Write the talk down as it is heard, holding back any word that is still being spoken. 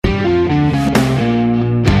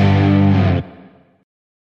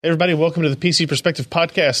Hey everybody, welcome to the PC Perspective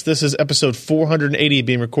Podcast. This is episode 480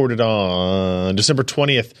 being recorded on December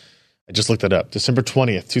 20th. I just looked that up. December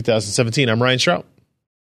 20th, 2017. I'm Ryan Shrout.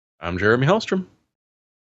 I'm Jeremy Hellstrom.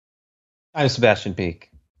 I'm Sebastian Peak.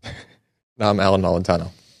 I'm Alan Malentano.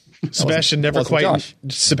 Sebastian never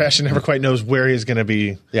quite knows where he's going to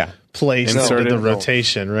be placed in the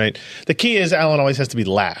rotation, right? The key is Alan always has to be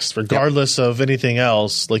last, regardless of anything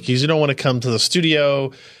else. Like, you don't want to come to the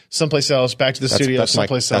studio, someplace else, back to the studio,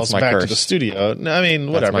 someplace else, back to the studio. No, I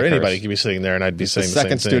mean, whatever. Anybody could be sitting there, and I'd be saying the same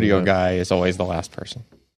thing. The second studio guy is always the last person.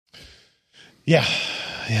 Yeah,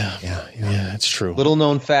 it's true. Little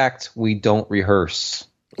known fact, we don't rehearse.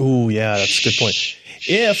 Ooh, yeah, that's a good point.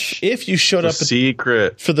 If you showed up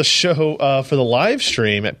for the show, for the live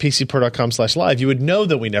stream at pcper.com/live, you would know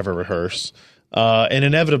that we never rehearse. And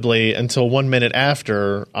inevitably, until 1 minute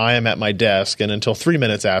after, I am at my desk, and until 3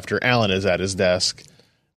 minutes after, Alan is at his desk.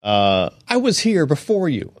 I was here before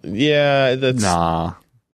you. Yeah, that's... Nah.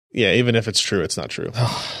 Yeah, even if it's true, it's not true.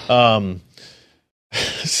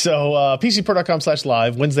 So,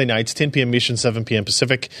 pcper.com/live, Wednesday nights, 10 p.m. Eastern, 7 p.m.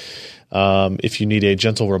 Pacific. If you need a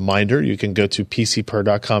gentle reminder, you can go to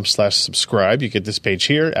pcper.com/subscribe. You get this page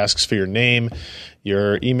here, asks for your name,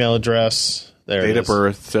 your email address. There Date of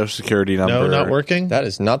birth, social security number. No, not working. That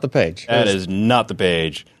is not the page. That is not the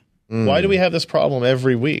page. Why do we have this problem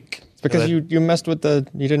every week? It's because you messed with you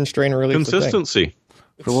didn't strain or release consistency.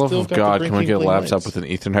 For the love of God, can we get a laptop with an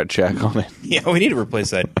Ethernet jack on it? Yeah, we need to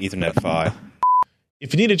replace that Ethernet 5.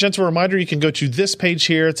 If you need a gentle reminder, you can go to this page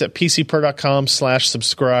here. It's at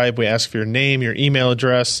pcper.com/subscribe. We ask for your name, your email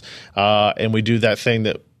address, and we do that thing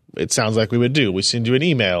that it sounds like we would do. We send you an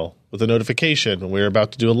email with a notification when we're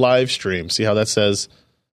about to do a live stream. See how that says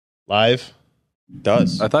live? It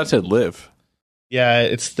does. I thought it said live. Yeah,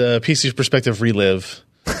 it's the PC Perspective Relive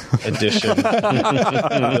edition.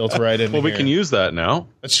 Built right in Well, we here. can use that now.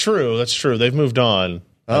 That's true. They've moved on.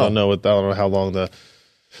 I don't know how long the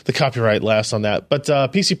copyright lasts on that. But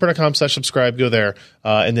pcper.com/subscribe, go there.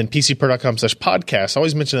 And then pcper.com/podcast. I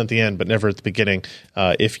always mention at the end, but never at the beginning.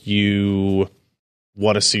 If you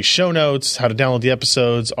want to see show notes, how to download the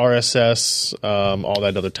episodes, RSS, all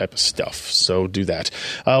that other type of stuff. So do that.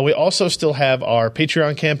 We also still have our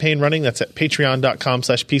Patreon campaign running. That's at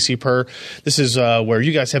patreon.com/PCPer. This is where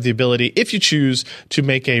you guys have the ability, if you choose, to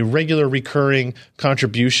make a regular recurring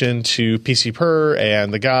contribution to PCPer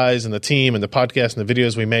and the guys and the team and the podcast and the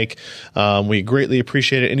videos we make. We greatly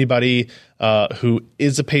appreciate it. Anybody who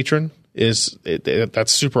is a patron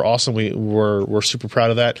that's super awesome. We're super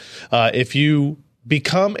proud of that. If you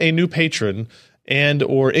become a new patron and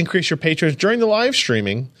or increase your patrons during the live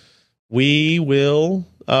streaming, we will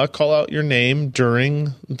call out your name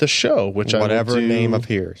during the show, whatever name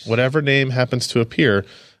appears. Whatever name happens to appear.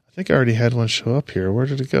 I think I already had one show up here. Where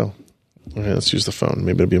did it go? Okay, let's use the phone.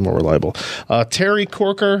 Maybe it'll be more reliable. Terry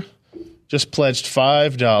Corker just pledged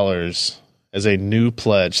 $5 as a new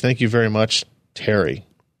pledge. Thank you very much, Terry.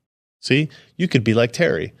 See, you could be like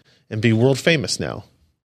Terry and be world famous now.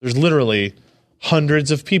 There's literally hundreds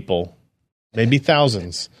of people, maybe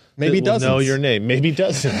thousands, maybe dozens, know your name, maybe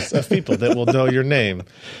dozens of people that will know your name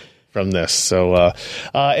from this. So,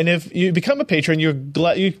 and if you become a patron, you're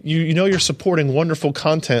glad you're supporting wonderful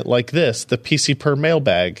content like this, the PC Per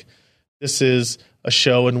Mailbag. This is a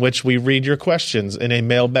show in which we read your questions in a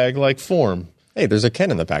mailbag-like form. Hey, there's a Ken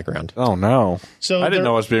in the background. Oh no! So I didn't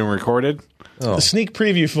know it was being recorded. The sneak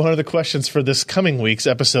preview for one of the questions for this coming week's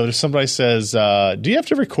episode, if somebody says, do you have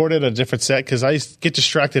to record it on a different set? Because I get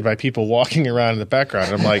distracted by people walking around in the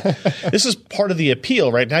background. And I'm like, this is part of the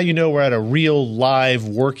appeal, right? Now you know we're at a real live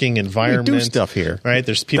working environment. We do stuff here. Right?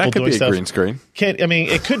 There's people that could doing be a stuff. Green screen.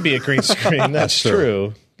 It could be a green screen. That's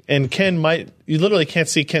true. And Ken you literally can't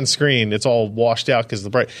see Ken's screen. It's all washed out because of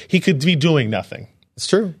the bright. He could be doing nothing. It's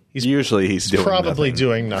true. He's doing probably nothing.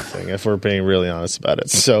 doing nothing, if we're being really honest about it.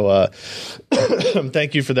 So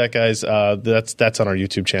thank you for that, guys. That's on our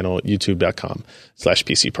YouTube channel,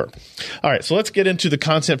 youtube.com/PCPer. All right, so let's get into the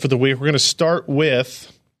content for the week. We're going to start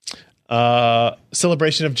with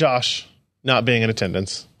celebration of Josh not being in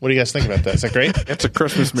attendance. What do you guys think about that? Is that great? It's a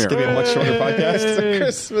Christmas miracle. It's going to be a much shorter podcast. It's a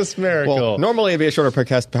Christmas miracle. Well, normally it'd be a shorter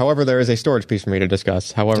podcast. However, there is a storage piece for me to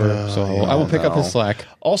discuss. However, I will pick up his slack.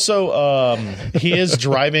 Also, he is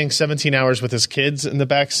driving 17 hours with his kids in the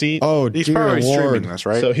back seat. Oh, He's dear probably Lord. streaming this,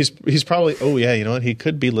 right? So he's probably. Oh yeah, you know what? He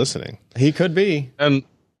could be listening. He could be. And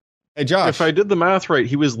Hey, Josh. if I did the math right,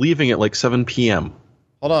 he was leaving at like 7 p.m.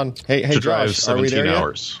 Hold on. Hey, to drive Josh. Are we 17 there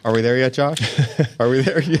hours. yet? Are we there yet, Josh? Are we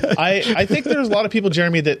there yet? I think there's a lot of people,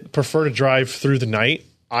 Jeremy, that prefer to drive through the night.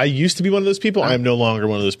 I used to be one of those people. I am no longer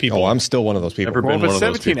one of those people. Oh, I'm still one of those people. Well, if it's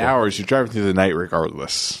 17 hours, you're driving through the night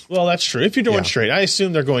regardless. Well, that's true. If you're going straight, I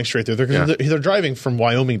assume they're going straight through. They're driving from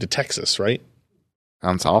Wyoming to Texas, right?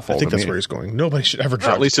 Sounds awful. I think that's where he's going. Nobody should ever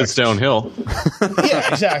drive. At least it's downhill.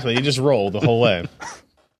 Yeah, exactly. You just roll the whole way.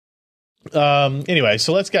 Anyway,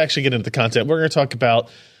 so let's actually get into the content. We're going to talk about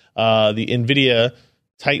the NVIDIA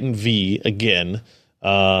Titan V again.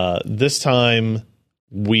 This time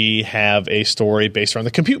we have a story based around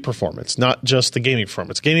the compute performance, not just the gaming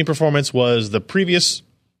performance. Gaming performance was the previous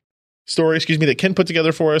story, that Ken put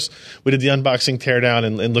together for us. We did the unboxing, teardown,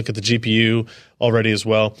 and look at the GPU already as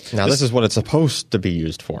well. Now, this is what it's supposed to be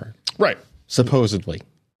used for. Right. Supposedly.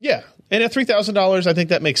 Yeah. And at $3,000, I think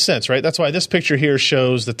that makes sense, right? That's why this picture here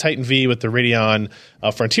shows the Titan V with the Radeon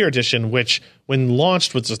Frontier Edition, which when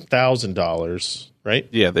launched was $1,000, right?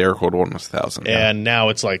 Yeah, the air-cooled one was $1,000. And now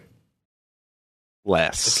it's like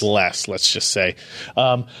less. It's less, let's just say.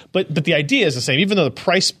 But the idea is the same. Even though the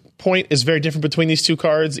price point is very different between these two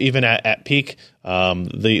cards, even at peak,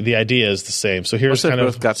 the idea is the same. So here's kind of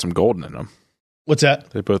both got some golden in them. What's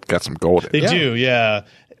that? They both got some gold in them. They do, yeah.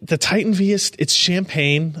 The Titan V it's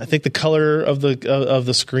champagne. I think the color of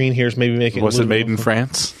the screen here is maybe making. Was it made in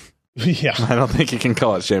France? Yeah, I don't think you can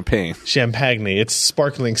call it champagne. Champagne. It's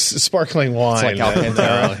sparkling wine. It's like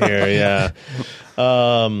Alcantara here, yeah.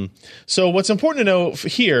 So what's important to know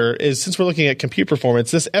here is, since we're looking at compute performance,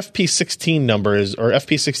 this FP16 number or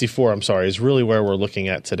FP64, I'm sorry, is really where we're looking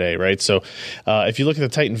at today, right? So if you look at the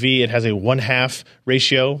Titan V, it has a 1/2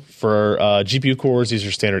 ratio for GPU cores. These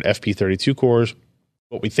are standard FP32 cores,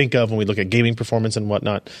 what we think of when we look at gaming performance and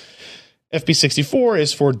whatnot. FP64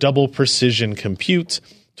 is for double precision compute.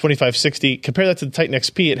 2560. Compare that to the Titan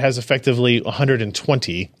XP, it has effectively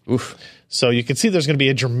 120. Oof. So you can see there's going to be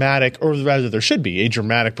a dramatic, or rather there should be a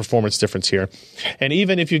dramatic performance difference here. And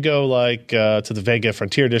even if you go to the Vega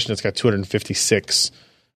Frontier Edition, it's got 256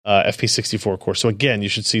 FP64 cores. So again, you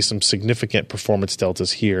should see some significant performance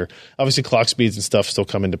deltas here. Obviously clock speeds and stuff still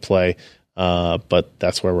come into play, but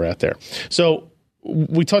that's where we're at there. So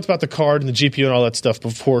we talked about the card and the GPU and all that stuff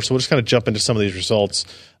before, so we'll just kind of jump into some of these results.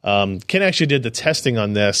 Ken actually did the testing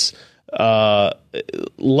on this.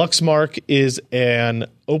 Luxmark is an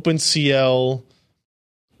OpenCL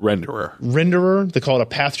renderer. They call it a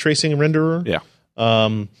path tracing renderer. Yeah.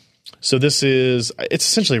 So it's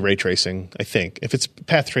essentially ray tracing, I think. If it's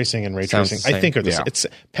path tracing and ray tracing, I think it's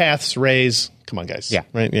paths, rays. Come on, guys. Yeah.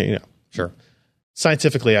 Right? Yeah, Sure.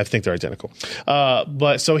 Scientifically, I think they're identical.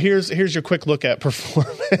 But so here's your quick look at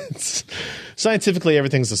performance. Scientifically,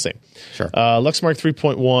 everything's the same. Sure. Luxmark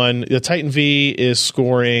 3.1. The Titan V is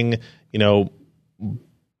scoring,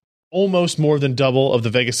 almost more than double of the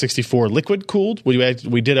Vega 64 liquid cooled.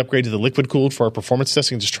 We did upgrade to the liquid cooled for our performance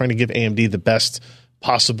testing, just trying to give AMD the best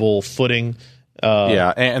possible footing.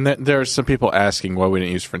 And there are some people asking why we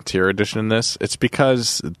didn't use Frontier Edition in this. It's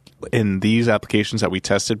because in these applications that we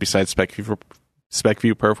tested, besides SpecView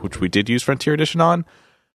Perf, which we did use Frontier Edition on,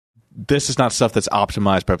 this is not stuff that's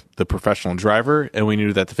optimized by the professional driver, and we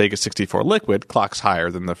knew that the Vega 64 liquid clocks higher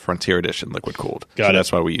than the Frontier Edition liquid cooled.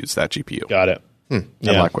 That's why we use that GPU. Got it. A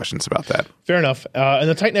lot of questions about that. Fair enough. And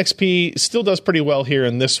the Titan XP still does pretty well here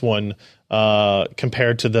in this one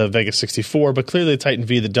compared to the Vega 64, but clearly the Titan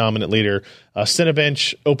V, the dominant leader.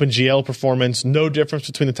 Cinebench, OpenGL performance, no difference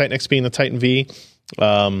between the Titan XP and the Titan V.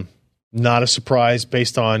 Not a surprise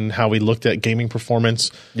based on how we looked at gaming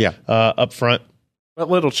performance up front. A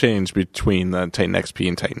little change between the Titan XP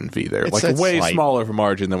and Titan V there. It's a way slight. smaller of a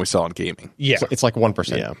margin than we saw in gaming. Yeah. It's like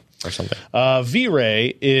 1% or something.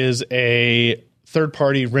 V-Ray is a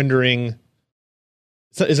third-party rendering.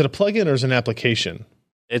 Is it a plugin or is it an application?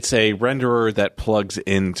 It's a renderer that plugs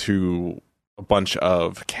into a bunch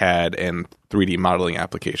of CAD and 3D modeling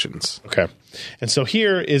applications. Okay. And so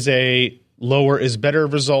here is a lower is better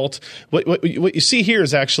result. What you see here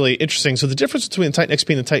is actually interesting. So the difference between the Titan XP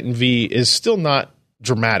and the Titan V is still not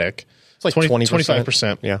dramatic. It's like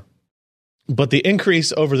 25%. Yeah. But the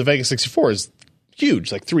increase over the Vega 64 is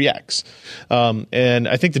huge, like 3x. And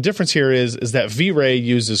I think the difference here is that V-Ray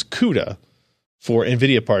uses CUDA for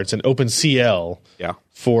NVIDIA parts and OpenCL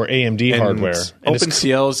for AMD hardware. And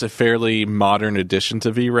OpenCL is a fairly modern addition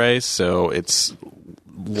to V-Ray, so it's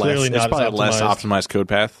probably a less optimized code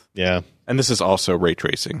path. Yeah. And this is also ray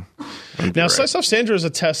tracing. Now, Slice Off Sandra is a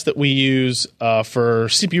test that we use for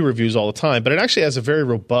CPU reviews all the time, but it actually has a very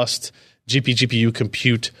robust GPU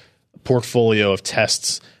compute portfolio of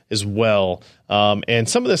tests as well. And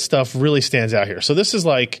some of this stuff really stands out here. So this is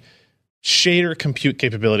like shader compute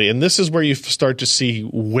capability, and this is where you start to see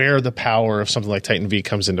where the power of something like Titan V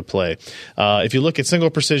comes into play. If you look at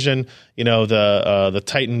single precision, the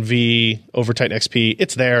Titan V over Titan XP,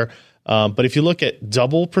 it's there. But if you look at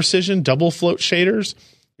double precision, double float shaders,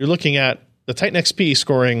 you're looking at the Titan XP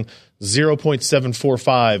scoring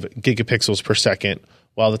 0.745 gigapixels per second,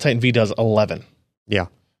 while the Titan V does 11. Yeah.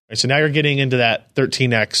 Right, so now you're getting into that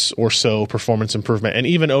 13x or so performance improvement, and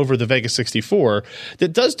even over the Vega 64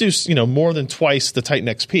 that does do more than twice the Titan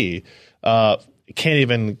XP. Can't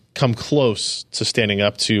even come close to standing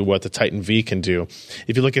up to what the Titan V can do.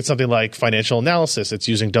 If you look at something like financial analysis, it's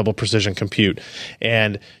using double precision compute,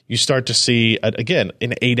 and you start to see again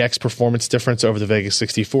an 8x performance difference over the Vega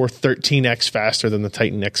 64, 13x faster than the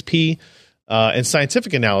Titan XP. And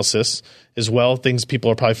scientific analysis as well, things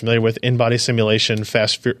people are probably familiar with, in-body simulation,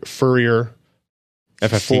 fast Fourier.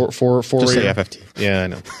 FFT. Fourier. Just say FFT. Yeah, I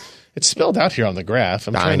know. It's spelled out here on the graph.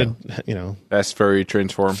 I'm trying to, Fast Fourier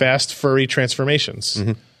transform. Fast Fourier transformations.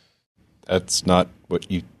 Mm-hmm. That's not what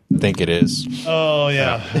you think it is. Oh,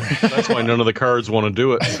 yeah. That's why none of the cards want to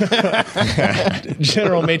do it.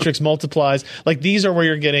 General matrix multiplies. Like these are where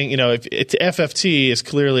you're getting, if it's FFT is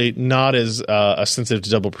clearly not as sensitive to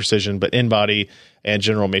double precision, but in-body and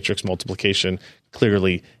general matrix multiplication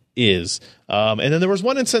clearly is. And then there was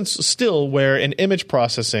one instance still where in image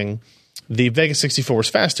processing, the Vega 64 was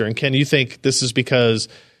faster. And Ken, you think this is because...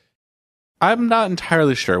 I'm not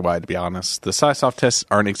entirely sure why, to be honest. The SciSoft tests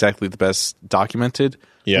aren't exactly the best documented.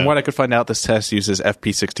 Yeah. From what I could find out, this test uses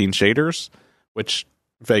FP16 shaders, which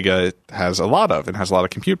Vega has a lot of and has a lot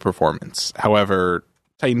of compute performance. However,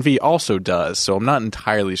 Titan V also does, so I'm not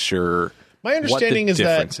entirely sure. My understanding is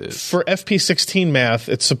that for FP16 math,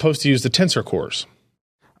 it's supposed to use the tensor cores.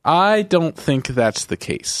 I don't think that's the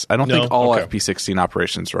case. I don't think all Okay. FP16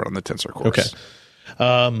 operations run on the tensor cores.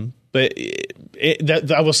 Okay. But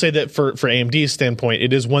I will say that for AMD's standpoint,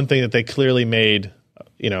 it is one thing that they clearly made,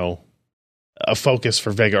 a focus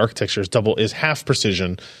for Vega architecture is half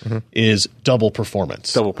precision, is double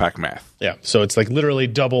performance, Double pack math. Yeah, so it's like literally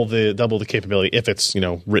double the capability if it's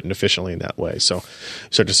written efficiently in that way. So you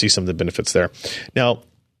start to see some of the benefits there. Now,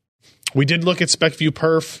 we did look at SpecView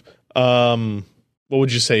Perf. What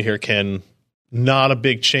would you say here, Ken? Not a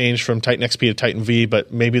big change from Titan XP to Titan V,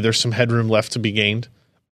 but maybe there's some headroom left to be gained.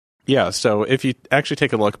 Yeah, so if you actually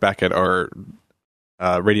take a look back at our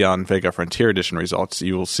Radeon Vega Frontier Edition results,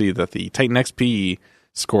 you will see that the Titan XP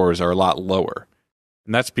scores are a lot lower.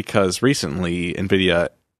 And that's because recently NVIDIA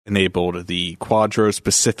enabled the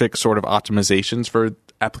Quadro-specific sort of optimizations for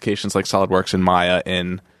applications like SolidWorks and Maya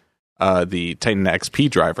in the Titan XP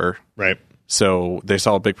driver. Right. So they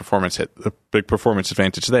saw a big performance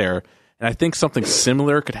advantage there. And I think something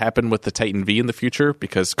similar could happen with the Titan V in the future,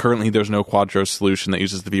 because currently there's no Quadro solution that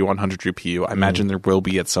uses the V100 GPU. I imagine there will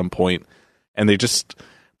be at some point, and they just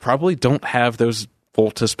probably don't have those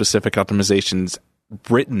Volta-specific optimizations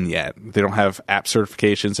written yet. They don't have app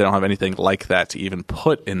certifications. They don't have anything like that to even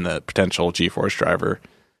put in the potential GeForce driver.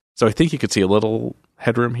 So I think you could see a little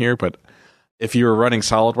headroom here, but if you were running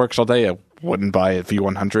SolidWorks all day, I wouldn't buy a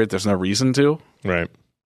V100. There's no reason to. Right.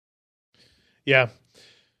 Yeah.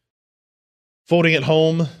 Folding at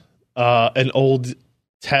home, an old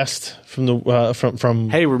test from the from.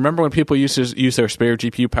 Hey, remember when people used to use their spare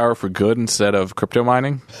GPU power for good instead of crypto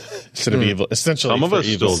mining? Instead of evil, essentially. Some of for us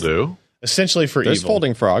evil. still do. Essentially for There's evil.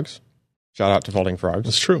 Folding Frogs. Shout out to Folding Frogs.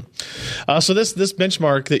 That's true. So this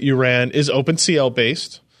benchmark that you ran is OpenCL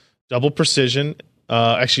based, double precision.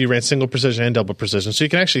 Actually, you ran single precision and double precision, so you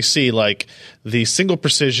can actually see like the single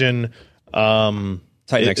precision Titan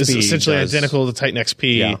XP is essentially does- identical to Titan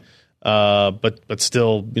XP. Yeah. But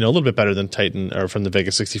still, a little bit better than Titan or from the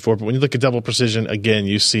Vega 64. But when you look at double precision, again,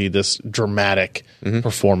 you see this dramatic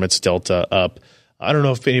performance delta up. I don't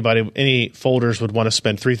know if any folders would want to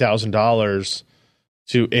spend $3,000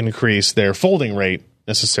 to increase their folding rate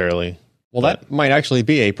necessarily. Well, that might actually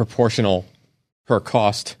be a proportional per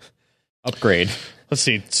cost upgrade. Let's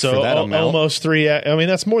see. For So that amount. almost 3x. I mean,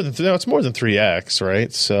 that's more than it's more than 3x,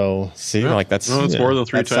 right? So See, Yeah. like that's No, it's more than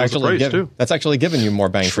three that's times the actually price, too. That's actually giving you more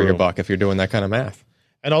bang for your True. buck if you're doing that kind of math.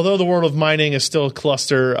 And although the world of mining is still a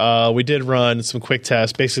cluster, we did run some quick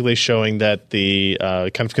tests basically showing that the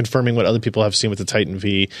kind of confirming what other people have seen with the Titan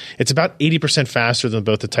V. It's about 80% faster than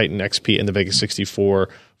both the Titan XP and the Vega 64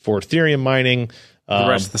 for Ethereum mining. The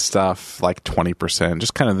rest of the stuff, like 20%,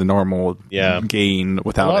 just kind of the normal gain A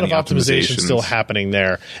without lot of any optimization optimizations. still happening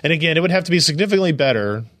there. And again, it would have to be significantly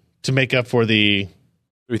better to make up for the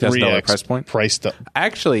 $3,000 3x price point.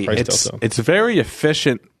 Actually, price it's delta. it's very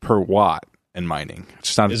efficient per watt in mining. It's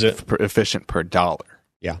just not Is it? efficient per dollar.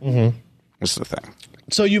 Yeah. This is the thing.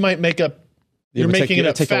 So you might make up You're making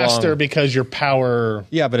it faster because your power.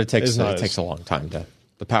 Yeah, but it takes not a long time to.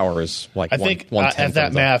 The power is like I think one at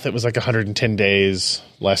that math, it was like 110 days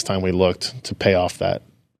last time we looked to pay off that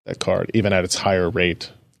card, even at its higher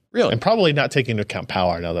rate. Really, and probably not taking into account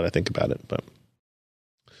power now that I think about it, but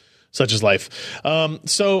such is life.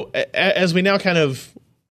 So as we now kind of,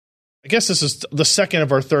 I guess this is the second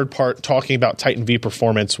of our third part talking about Titan V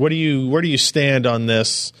performance. Where do you stand on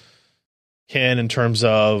this, Ken, in terms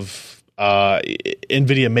of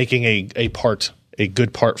NVIDIA making a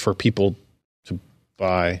good part for people to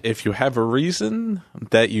buy? If you have a reason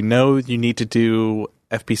that you need to do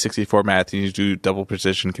FP64 math, you need to do double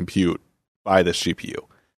precision compute, buy this GPU.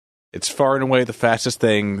 It's far and away the fastest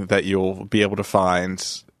thing that you'll be able to find.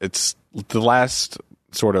 It's the last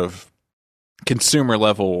sort of consumer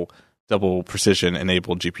level double precision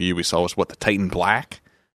enabled GPU we saw was the Titan Black.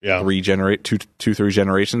 Yeah, 3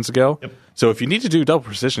 generations ago. Yep. So if you need to do double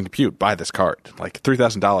precision compute, buy this card. Like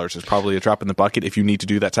 $3,000 is probably a drop in the bucket if you need to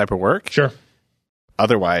do that type of work. Sure.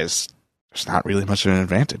 Otherwise, there's not really much of an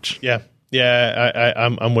advantage. Yeah.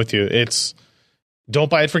 I'm with you. Don't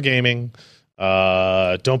buy it for gaming.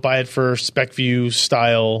 Don't buy it for SpecView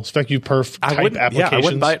perf type applications. Yeah, I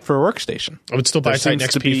wouldn't buy it for a workstation. I would still buy Titan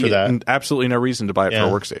XP for that. Absolutely no reason to buy it for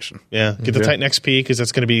a workstation. Yeah, get the Titan XP because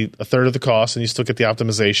that's going to be a third of the cost, and you still get the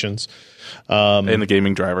optimizations. And the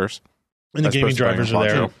gaming drivers. And the gaming drivers are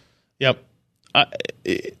there. Yep.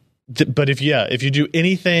 But if you do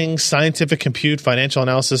anything scientific compute, financial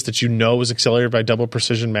analysis that is accelerated by double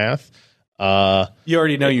precision math, you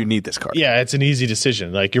already know you need this card. Yeah, it's an easy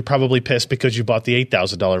decision. Like, you're probably pissed because you bought the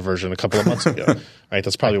 $8,000 version a couple of months ago. Right?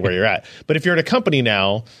 That's probably where you're at. But if you're at a company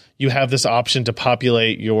now, you have this option to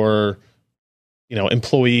populate your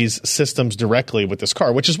employees' systems directly with this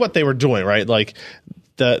card, which is what they were doing, right? Like,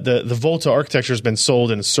 the Volta architecture has been sold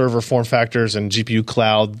in server form factors and GPU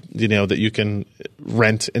cloud, that you can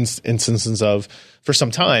rent instances of for some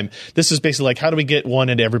time. This is basically like, how do we get one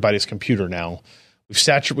into everybody's computer now?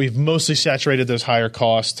 We've mostly saturated those higher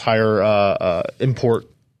cost, higher import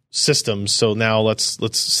systems. So now let's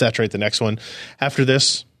saturate the next one. After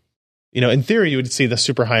this, in theory, you would see the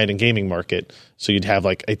super high end gaming market. So you'd have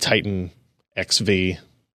like a Titan XV,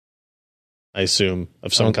 I assume,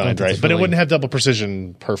 of some kind, right? But it wouldn't have double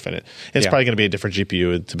precision perf in it. It's probably going to be a different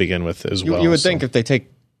GPU to begin with as well. You would think if they take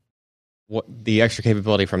the extra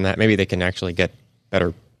capability from that, maybe they can actually get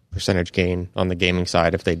better percentage gain on the gaming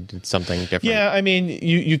side if they did something different. Yeah, I mean,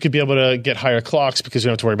 you could be able to get higher clocks because you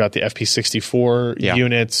don't have to worry about the FP64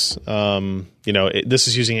 units. This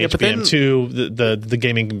is using HBM2. The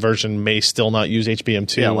gaming version may still not use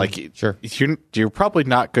HBM2. Yeah, sure. You're probably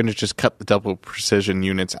not going to just cut the double precision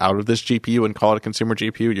units out of this GPU and call it a consumer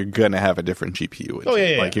GPU. You're going to have a different GPU.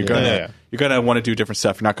 You're going to want to do different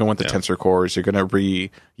stuff. You're not going to want the tensor cores. You're going to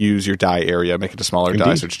reuse your die area, make it a smaller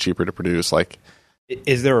die so it's cheaper to produce.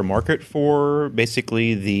 Is there a market for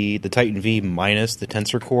basically the Titan V minus the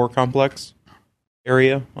tensor core complex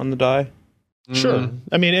area on the die? Sure.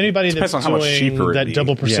 I mean, anybody that's doing that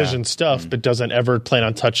double precision stuff but doesn't ever plan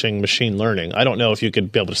on touching machine learning, I don't know if you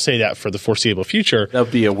could be able to say that for the foreseeable future. That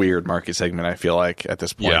would be a weird market segment, I feel like, at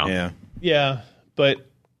this point. Yeah. But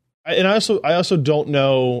I also don't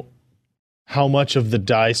know how much of the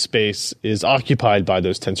die space is occupied by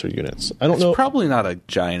those tensor units. I don't know. It's probably not a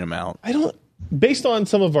giant amount. Based on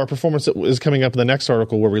some of our performance that is coming up in the next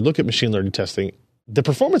article where we look at machine learning testing, the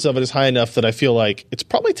performance of it is high enough that I feel like it's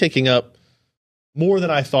probably taking up more than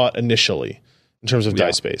I thought initially in terms of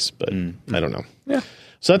die space, but I don't know. Yeah.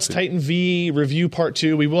 So that's Titan V review part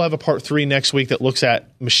 2. We will have a part 3 next week that looks at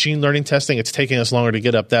machine learning testing. It's taking us longer to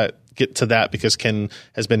get to that because Ken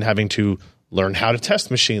has been having to learn how to test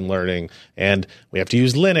machine learning, and we have to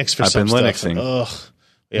use Linux for some stuff. Linuxing.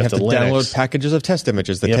 You have to download packages of test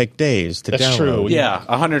images that take days to download. That's true. Yeah,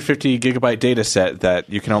 150 gigabyte data set that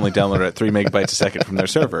you can only download at 3 megabytes a second from their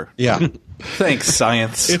server. Yeah. Thanks,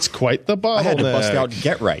 science. It's quite the bottleneck. I had to bust out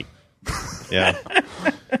GetRight. Yeah.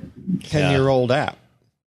 10-year-old app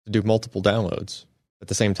to do multiple downloads at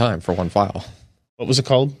the same time for one file. What was it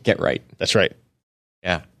called? GetRight. That's right.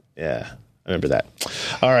 Yeah. Yeah. I remember that.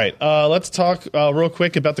 All right. Let's talk real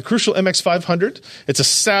quick about the Crucial MX500. It's a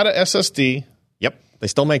SATA SSD. Yep. They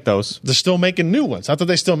still make those. They're still making new ones. Not that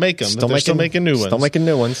they still make them. They're still making new ones. Still making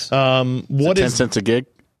new ones. What is 10 cents a gig?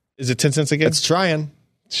 Is it 10 cents a gig? It's trying.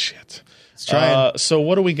 Shit. It's trying. So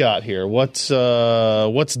what do we got here? What's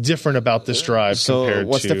different about this drive compared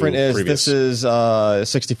what's to different is previous? This is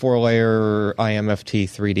 64-layer IMFT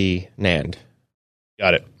 3D NAND.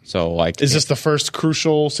 Got it. So is this the first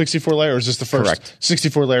Crucial 64-layer, or is this the first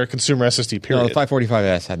 64-layer consumer SSD period? No, the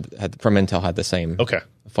 545S had from Intel had the same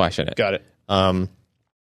flash in it. Got it.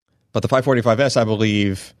 But the 545S, I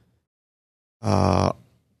believe,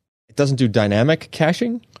 it doesn't do dynamic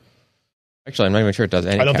caching. Actually, I'm not even sure it does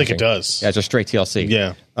any I don't think caching. it does. Yeah, it's just straight TLC.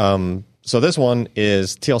 Yeah. So this one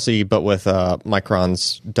is TLC, but with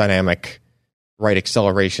Micron's dynamic write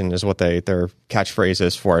acceleration is what their catchphrase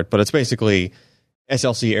is for it. But it's basically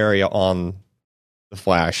SLC area on the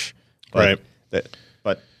flash. Right.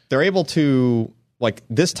 But they're able to, like,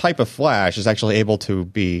 this type of flash is actually able to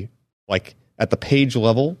be, like, at the page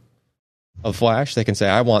level of flash. They can say,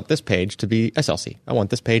 I want this page to be SLC. I want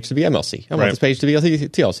this page to be MLC. I want this page to be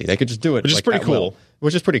TLC. They could just do it. Which is pretty cool.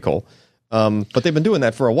 Which is pretty cool. But they've been doing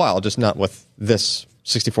that for a while, just not with this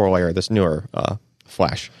 64-layer, this newer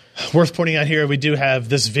flash. Worth pointing out here, we do have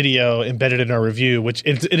this video embedded in our review, which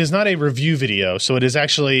it is not a review video, so it is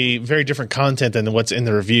actually very different content than what's in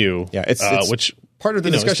the review. Yeah, it's which part of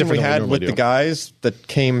the discussion we had with the guys that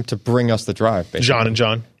came to bring us the drive. Basically. John and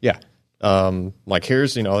John. Yeah. Like,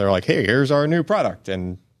 here's, they're like, hey, here's our new product.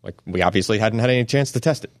 And, like, we obviously hadn't had any chance to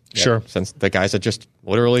test it yet, Sure. Since the guys had just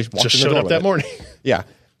literally walked Just in the showed door up with that it. morning. Yeah.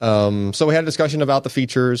 So we had a discussion about the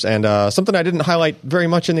features, and something I didn't highlight very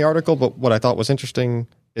much in the article, but what I thought was interesting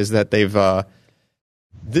is that they've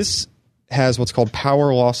this has what's called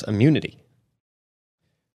power loss immunity.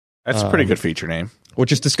 That's a pretty good feature name.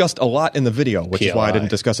 Which is discussed a lot in the video, which is why I didn't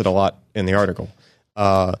discuss it a lot in the article.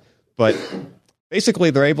 But basically,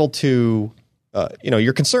 they're able to,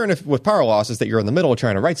 your concern with power loss is that you're in the middle of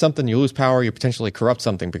trying to write something, you lose power, you potentially corrupt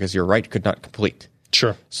something because your write could not complete.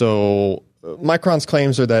 Sure. So Micron's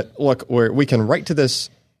claims are that, look, we can write to this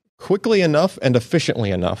quickly enough and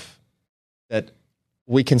efficiently enough that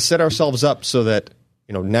we can set ourselves up so that,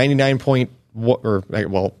 99 point,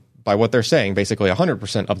 by what they're saying, basically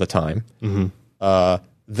 100% of the time,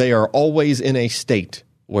 they are always in a state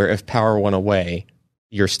where if power went away,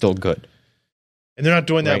 you're still good. And they're not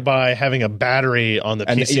doing that by having a battery on the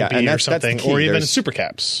PCB or something, or even super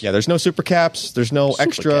caps. Yeah, there's no super caps. There's no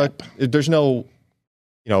extra. There's no,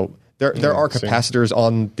 there are capacitors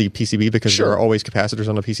on the PCB because there are always capacitors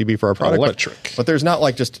on the PCB for our product. Electric. But there's not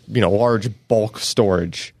like just, large bulk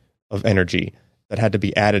storage of energy that had to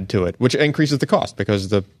be added to it, which increases the cost because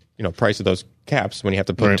the, price of those caps, when you have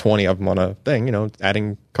to put 20 of them on a thing,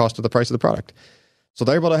 adding cost to the price of the product. So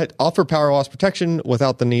they're able to offer power loss protection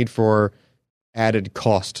without the need for added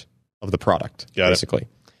cost of the product, basically.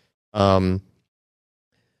 The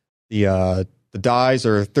dies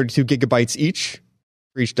are 32 gigabytes each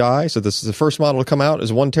for each die. So this is the first model to come out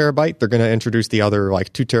is 1 terabyte. They're going to introduce the other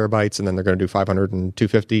like 2 terabytes, and then they're going to do 500 and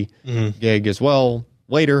 250 gig as well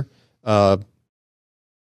later.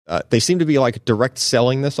 They seem to be like direct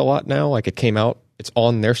selling this a lot now. Like it came out, it's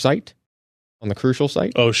on their site, on the Crucial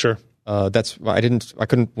site. Oh, sure. I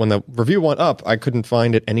couldn't, when the review went up, I couldn't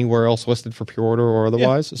find it anywhere else listed for pre-order or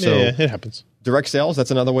otherwise. So it happens. Direct sales,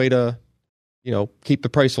 that's another way to, keep the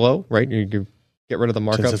price low, right? You get rid of the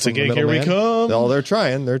markup. It's a gig, here we come. Oh, they're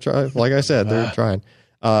trying. Like I said, they're trying.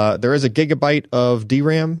 There is a gigabyte of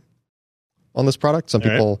DRAM on this product. Some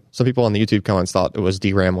people on the YouTube comments thought it was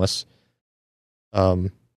DRAM-less,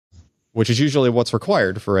 which is usually what's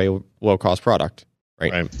required for a low-cost product,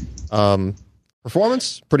 right?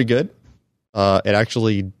 Performance, pretty good. It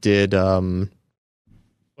actually did. What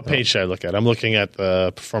page should I look at? I'm looking at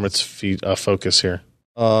the performance focus here.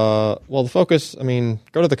 Well, the focus,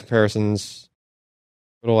 go to the comparisons.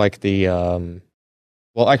 Go to like the,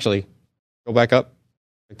 actually, go back up.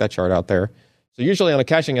 Take that chart out there. So usually on a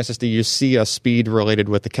caching SSD, you see a speed related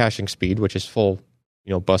with the caching speed, which is full,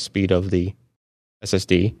 bus speed of the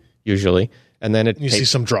SSD, usually. And then you see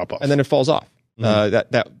some drop off. And then it falls off.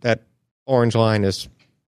 That orange line is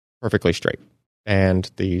perfectly straight. And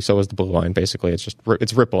so is the blue line. Basically,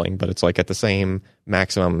 it's rippling, but it's like at the same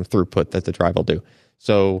maximum throughput that the drive will do.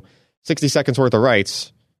 So 60 seconds worth of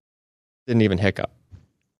writes didn't even hiccup.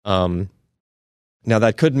 Now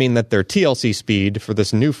that could mean that their TLC speed for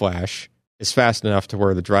this new flash is fast enough to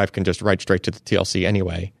where the drive can just write straight to the TLC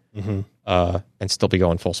anyway, and still be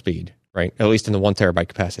going full speed, right? At least in the 1 terabyte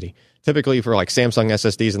capacity. Typically for like Samsung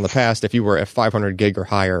SSDs in the past, if you were at 500 gig or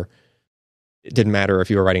higher, it didn't matter if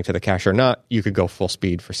you were writing to the cache or not, you could go full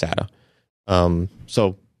speed for SATA.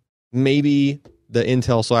 So maybe the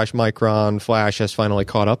Intel/Micron flash has finally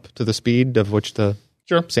caught up to the speed of which the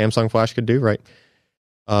Samsung flash could do, right?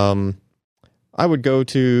 I would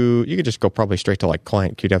you could just go probably straight to like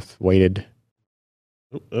client QDepth weighted.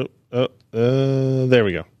 There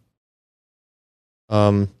we go.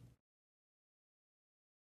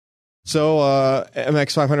 So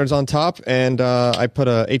MX500 is on top, and I put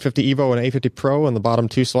a 850 Evo and an 850 Pro in the bottom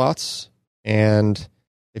 2 slots. And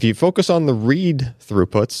if you focus on the read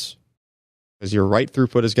throughputs, because your write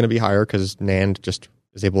throughput is going to be higher because NAND just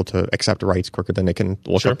is able to accept writes quicker than it can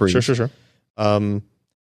look up reads. Sure. You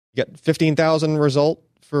got 15,000 result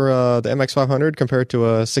for the MX500 compared to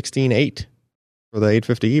a 16.8 for the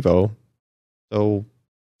 850 Evo. So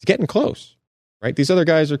it's getting close, right? These other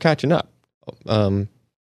guys are catching up.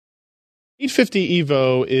 850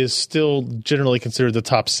 Evo is still generally considered the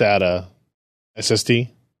top SATA SSD.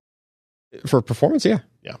 For performance, yeah.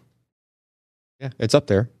 Yeah, it's up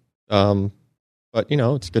there. But,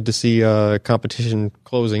 it's good to see competition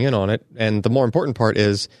closing in on it. And the more important part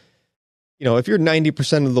is, if you're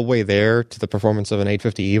 90% of the way there to the performance of an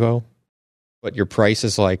 850 Evo, but your price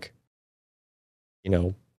is like,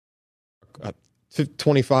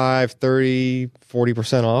 25, 30,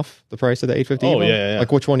 40% off the price of the 850 Evo. Yeah.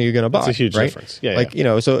 Like, which one are you going to buy? That's a huge right? difference. Yeah, like,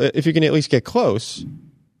 so if you can at least get close.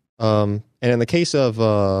 And in the case of...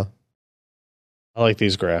 I like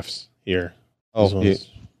these graphs here.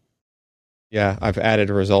 Yeah, I've added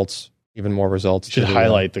results, even more results. You should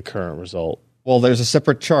highlight the current result. Well, there's a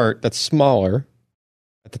separate chart that's smaller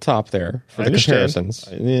at the top there for the comparisons.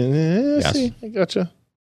 Yes. See, I gotcha.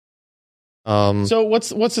 So what's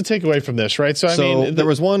the takeaway from this, right? So I mean, there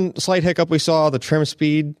was one slight hiccup we saw, the trim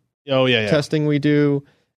speed testing we do.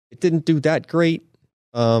 It didn't do that great.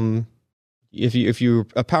 If you're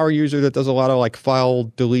a power user that does a lot of like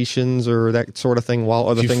file deletions or that sort of thing while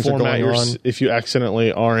other things are going on. If you accidentally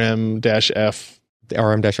RM-F. The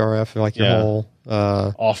RM-RF, like your whole...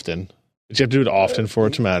 often. But you have to do it often for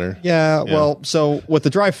it to matter. Yeah, well, so with the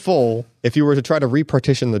drive full, if you were to try to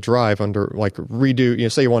repartition the drive under, like redo,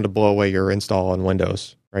 say you wanted to blow away your install on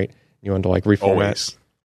Windows, right? You wanted to like reformat.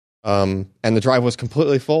 And the drive was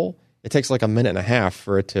completely full. It takes like a minute and a half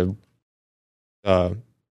for it to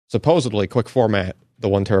supposedly quick format the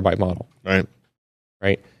 1 terabyte model. Right.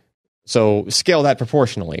 So scale that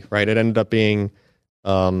proportionally, right? It ended up being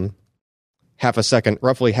roughly half a second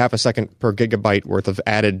per gigabyte worth of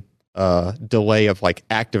added delay of like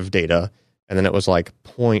active data, and then it was like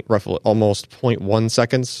roughly almost 0.1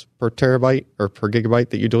 seconds per terabyte or per gigabyte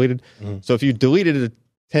that you deleted. Mm-hmm. So if you deleted a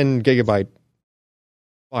 10 gigabyte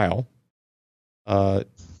file,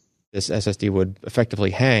 this SSD would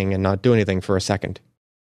effectively hang and not do anything for a second.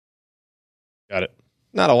 Got it.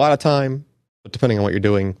 Not a lot of time, but depending on what you're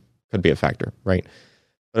doing, could be a factor, right?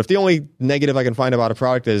 But if the only negative I can find about a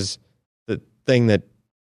product is the thing that,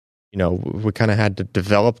 we kind of had to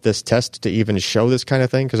develop this test to even show this kind of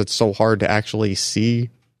thing because it's so hard to actually see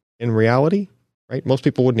in reality, right? Most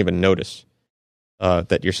people wouldn't even notice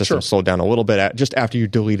that your system slowed down a little bit just after you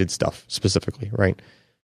deleted stuff specifically, right?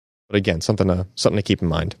 But again, something to keep in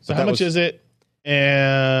mind. So how much is it,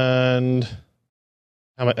 and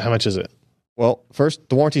how much is it? Well, first,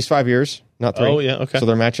 the warranty's 5 years, not 3. Oh, yeah, okay. So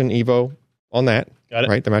they're matching Evo on that. Got it.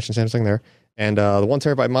 Right, they're matching Samsung there. And the 1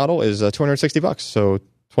 terabyte model is $260, so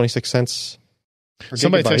 26 cents per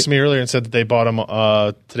Somebody gigabyte. texted me earlier and said that they bought them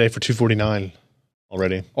today for $249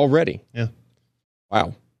 already. Already? Yeah.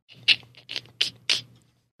 Wow.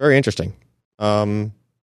 Very interesting. So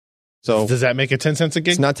does that make it 10 cents a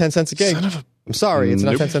gig? It's not 10 cents a gig. I'm sorry, it's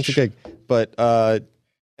not 10 cents a gig. But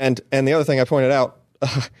and the other thing I pointed out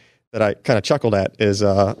that I kind of chuckled at is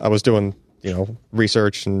I was doing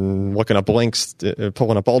research and looking up links,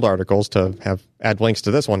 pulling up old articles to add links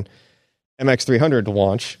to this one. MX300 to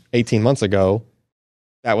launch 18 months ago.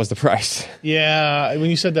 That was the price. Yeah, when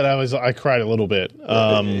you said that, I cried a little bit.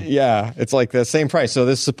 Yeah, it's like the same price. So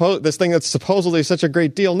this thing that's supposedly such a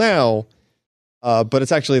great deal now, but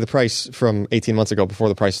it's actually the price from 18 months ago before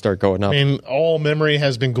the price started going up. I mean, all memory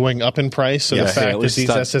has been going up in price, so the fact that these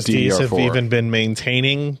SSDs have even been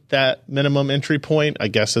maintaining that minimum entry point, I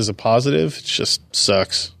guess, is a positive. It just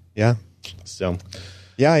sucks. Yeah. So.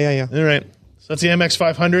 Yeah. All right. So that's the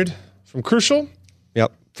MX500 from Crucial.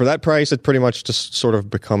 Yep. For that price, it pretty much just sort of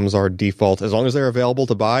becomes our default. As long as they're available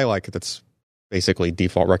to buy, like that's basically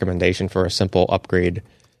default recommendation for a simple upgrade.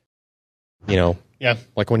 Yeah.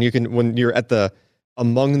 Like when you're at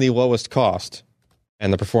among the lowest cost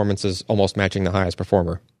and the performance is almost matching the highest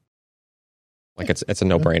performer. Like it's a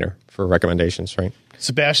no-brainer for recommendations, right?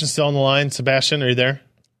 Sebastian's still on the line. Sebastian, are you there?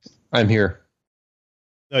 I'm here.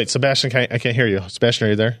 No, wait, Sebastian, I can't hear you. Sebastian, are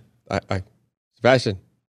you there? Sebastian.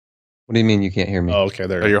 What do you mean you can't hear me? Oh, okay,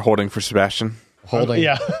 there. You're holding for Sebastian? Holding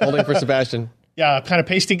for Sebastian. Yeah, kind of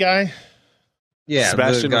pasty guy. Yeah,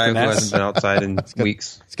 Sebastian the guy who with an S. hasn't been outside in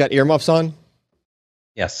weeks. He's got earmuffs on.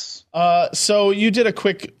 Yes. So you did a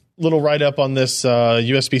quick little write-up on this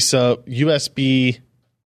USB-C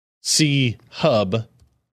hub,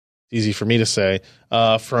 easy for me to say,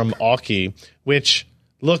 from Aukey, which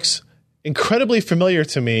looks incredibly familiar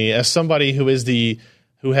to me as somebody who has used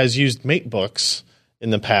MateBooks in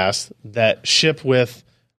the past that ship with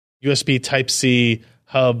USB Type-C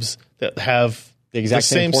hubs that have The exact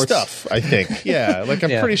same ports? stuff. I think, yeah. Like I'm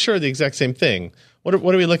Yeah. pretty sure the exact same thing. What are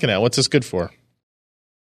we looking at? What's this good for?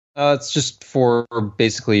 It's just for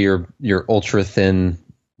basically your ultra thin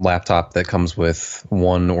laptop that comes with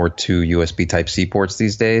 1 or 2 USB Type-C ports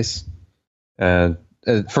these days.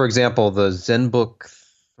 For example, the ZenBook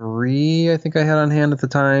 3, I think I had on hand at the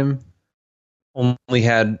time, only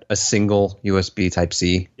had a single USB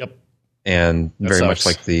Type-C. Yep. And That very much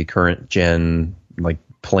sucks. like the current gen, like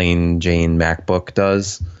plain Jane MacBook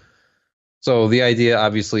does. So the idea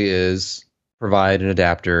obviously is provide an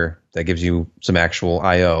adapter that gives you some actual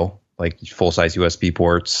I/O, like full-size USB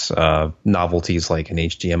ports, novelties like an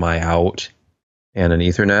HDMI out and an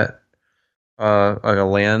Ethernet, like a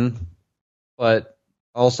LAN, but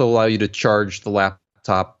also allow you to charge the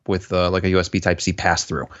laptop with like a USB Type-C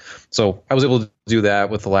pass-through. So I was able to do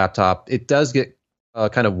that with the laptop. It does get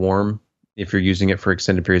kind of warm if you're using it for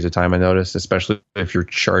extended periods of time, I noticed, especially if you're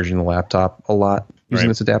charging the laptop a lot using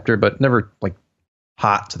Right. this adapter, but never like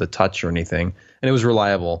hot to the touch or anything. And it was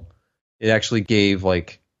reliable. It actually gave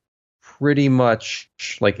like pretty much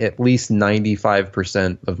like at least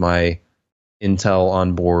 95% of my Intel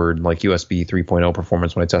on board, like USB 3.0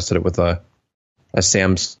 performance when I tested it with a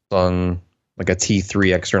Samsung, like a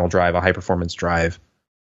T3 external drive, a high performance drive.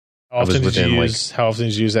 How often did within, you use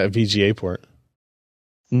that VGA port?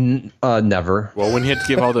 Never. Well, when you had to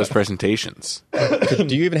give all those presentations,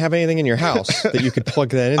 Do you even have anything in your house that you could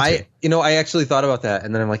plug that into? I actually thought about that,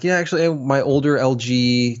 and then I'm like, yeah, actually, my older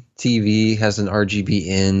LG TV has an RGB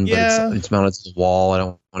in, but Yeah. it's mounted to the wall. I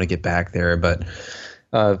don't want to get back there, but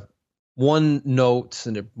one note,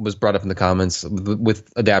 and it was brought up in the comments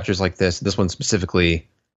with adapters like this one specifically,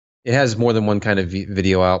 it has more than one kind of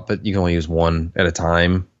video out, but you can only use one at a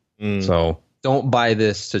time. Mm. So don't buy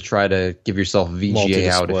this to try to give yourself VGA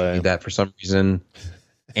out if you Multi-display. need that for some reason.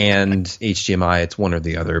 And HDMI, it's one or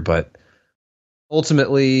the other. But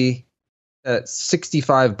ultimately, at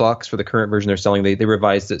 $65 for the current version they're selling, they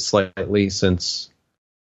revised it slightly since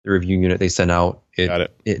the review unit they sent out. Got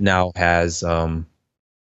it. It now has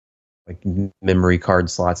like memory card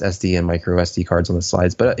slots, SD and micro SD cards on the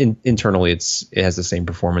sides, but internally it has the same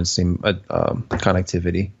performance, same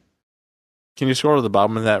connectivity. can you scroll to the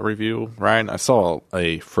bottom of that review, Ryan? I saw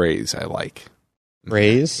a phrase I like.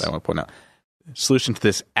 Phrase? that I want to point out. Solution to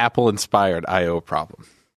this Apple-inspired I/O problem.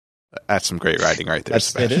 That's some great writing right there. It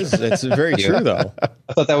Sebastian. is. It's very true, though.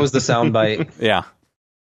 I thought that was the soundbite. Yeah,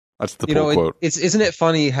 that's the You pull know, quote. isn't it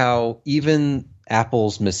funny how even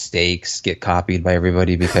Apple's mistakes get copied by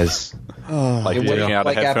everybody because Like and taking out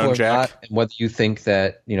a headphone Apple or jack. not, and whether you think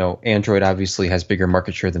that Android obviously has bigger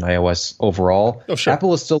market share than iOS overall, Oh, sure.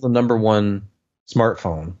 Apple is still the number one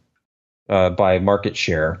smartphone by market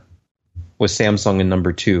share, with Samsung in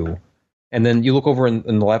number 2. And then you look over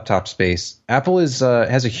in the laptop space, Apple has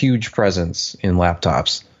a huge presence in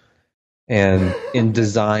laptops, and in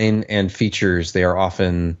design and features, they are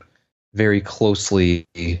often very closely.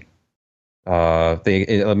 Let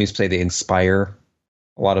me say they inspire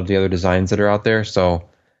a lot of the other designs that are out there. So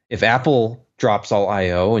if Apple drops all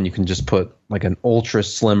I/O and you can just put like an ultra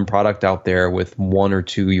slim product out there with 1 or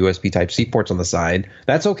 2 USB Type-C ports on the side,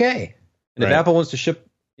 that's okay. And Right. if Apple wants to ship,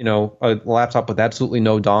 a laptop with absolutely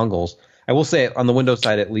no dongles, I will say on the Windows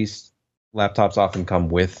side, at least laptops often come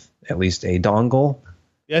with at least a dongle.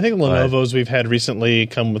 Yeah, I think Lenovo's we've had recently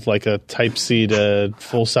come with like a Type-C to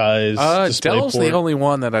full-size display Dell's port. the only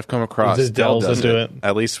one that I've come across. Is it Dell's does that do it?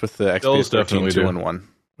 At least with the Dell's XPS 13 definitely do. 2-in-1,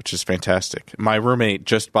 which is fantastic. My roommate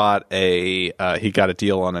just bought he got a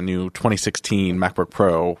deal on a new 2016 MacBook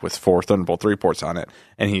Pro with 4 Thunderbolt 3 ports on it,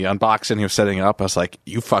 and he unboxed it and he was setting it up. I was like,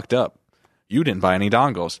 you fucked up. You didn't buy any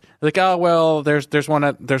dongles. Like, oh well, there's one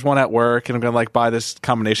at work, and I'm gonna buy this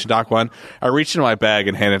combination dock one. I reached into my bag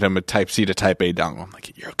and handed him a Type C to Type A dongle. I'm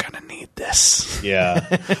like, you're gonna need this. Yeah,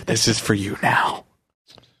 This is for you now.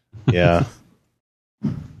 yeah.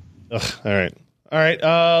 Ugh, all right.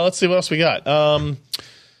 Let's see what else we got.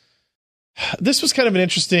 This was kind of an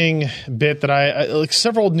interesting bit that I like.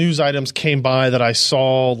 Several news items came by that I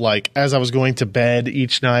saw like as I was going to bed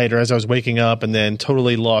each night or as I was waking up, and then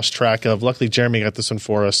totally lost track of. Luckily, Jeremy got this one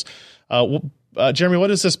for us. Jeremy, what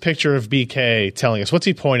is this picture of BK telling us? What's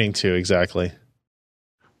he pointing to exactly?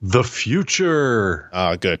 The future.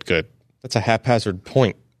 Good. That's a haphazard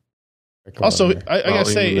point. Also, I gotta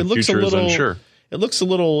say, Even it the looks a future is little. unsure. He looks a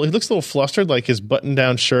little flustered, like his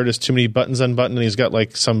button-down shirt has too many buttons unbuttoned, and he's got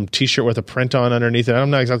like some T-shirt with a print on underneath it. I'm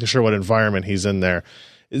not exactly sure what environment he's in there.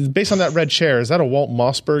 Based on that red chair, is that a Walt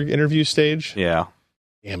Mossberg interview stage? Yeah.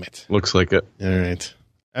 Damn it! Looks like it. All right,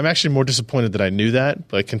 I'm actually more disappointed that I knew that,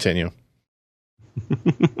 but continue.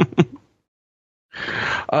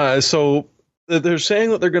 So they're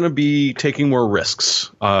saying that they're going to be taking more risks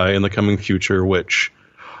in the coming future, which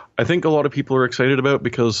I think a lot of people are excited about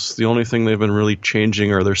because the only thing they've been really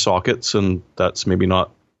changing are their sockets, and that's maybe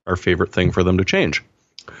not our favorite thing for them to change.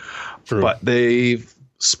 True. But they've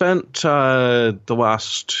spent the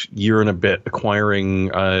last year and a bit acquiring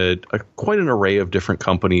quite an array of different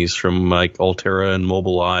companies, from like Altera and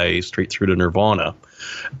Mobileye straight through to Nirvana.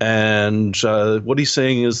 And what he's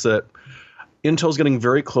saying is that Intel's getting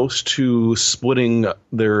very close to splitting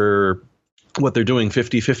what they're doing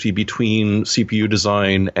 50-50 between CPU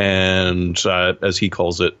design and, as he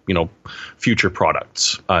calls it, future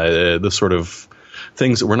products. The sort of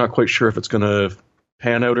things that we're not quite sure if it's going to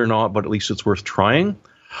pan out or not, but at least it's worth trying.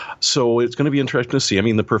 So it's going to be interesting to see. I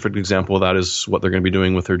mean, the perfect example of that is what they're going to be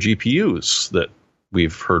doing with their GPUs that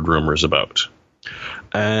we've heard rumors about.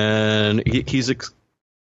 And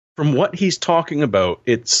from what he's talking about,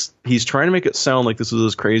 he's trying to make it sound like this is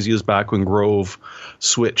as crazy as back when Grove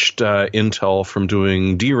switched Intel from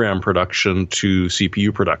doing DRAM production to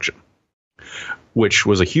CPU production, which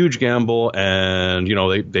was a huge gamble, and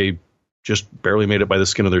they just barely made it by the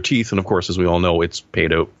skin of their teeth. And of course, as we all know, it's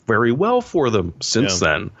paid out very well for them since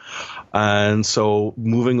then. And so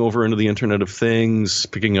moving over into the Internet of Things,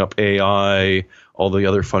 picking up AI, all the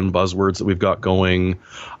other fun buzzwords that we've got going,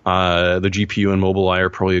 the GPU and Mobileye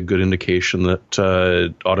are probably a good indication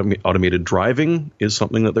that automated driving is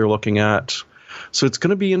something that they're looking at. So it's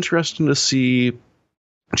going to be interesting to see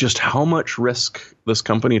just how much risk this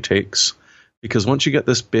company takes, because once you get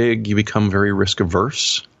this big, you become very risk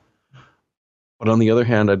averse. But on the other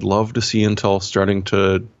hand, I'd love to see Intel starting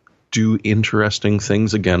to do interesting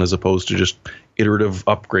things again, as opposed to just iterative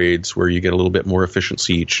upgrades where you get a little bit more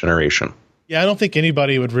efficiency each generation. Yeah, I don't think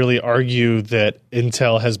anybody would really argue that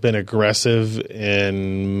Intel has been aggressive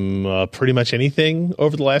in pretty much anything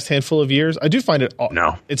over the last handful of years. I do find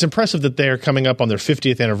it's impressive that they're coming up on their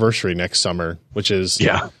 50th anniversary next summer, which is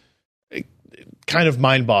kind of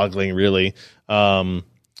mind-boggling, really.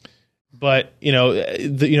 But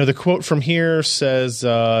the quote from here says,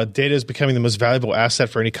 "Data is becoming the most valuable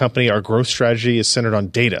asset for any company. Our growth strategy is centered on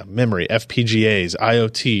data, memory, FPGAs,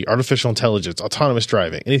 IoT, artificial intelligence, autonomous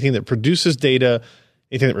driving. Anything that produces data,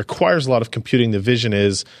 anything that requires a lot of computing. The vision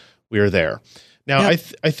is we are there." Now, I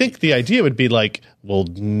think the idea would be like, well,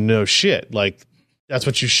 no shit, like that's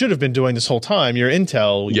what you should have been doing this whole time. You're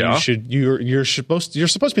Intel. Yeah. You're supposed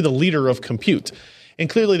to be the leader of compute. And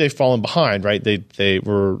clearly they've fallen behind, right?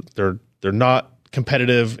 They're not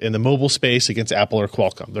competitive in the mobile space against Apple or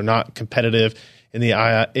Qualcomm. They're not competitive in the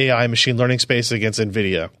AI machine learning space against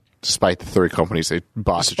NVIDIA. Despite the 30 companies they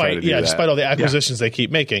bought to try to do that. Despite all the acquisitions they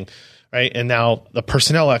keep making, right? And now the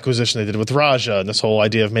personnel acquisition they did with Raja and this whole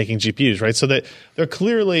idea of making GPUs, right? So that they're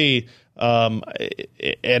clearly, and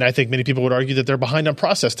I think many people would argue that they're behind on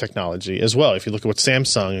process technology as well. If you look at what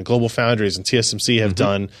Samsung and Global Foundries and TSMC have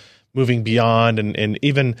done, moving beyond, and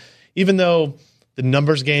even though the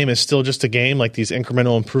numbers game is still just a game, like these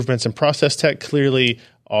incremental improvements in process tech clearly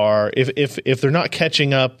are, if they're not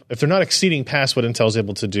catching up, if they're not exceeding past what Intel's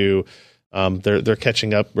able to do, they're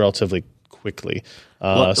catching up relatively quickly.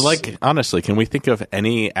 Honestly, can we think of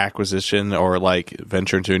any acquisition or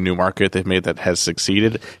venture into a new market they've made that has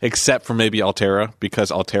succeeded, except for maybe Altera,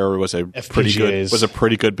 because Altera was a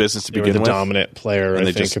pretty good business to begin with. They were the dominant player,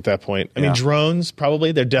 I think, at that point. I mean, drones,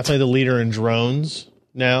 probably. They're definitely the leader in drones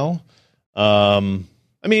now. I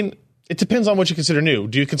mean, it depends on what you consider new.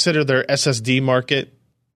 Do you consider their SSD market?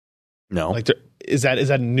 No. Is that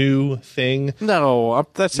a new thing? No,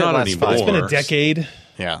 that's not anymore. It's been a decade.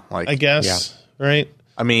 Yeah, I guess, right?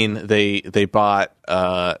 I mean, they bought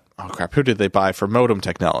who did they buy for modem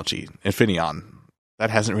technology? Infineon.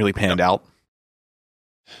 That hasn't really panned out.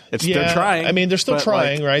 They're trying. I mean, they're still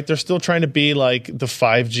trying, right? They're still trying to be like the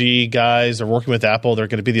 5G guys. They're working with Apple. They're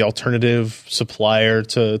going to be the alternative supplier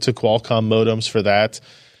to Qualcomm modems for that.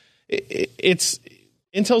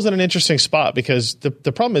 Intel's in an interesting spot because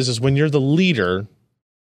the problem is when you're the leader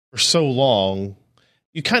for so long,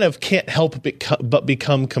 you kind of can't help but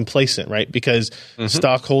become complacent, right? Because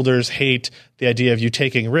stockholders hate the idea of you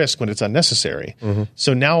taking risk when it's unnecessary.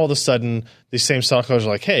 So now all of a sudden, these same stockholders are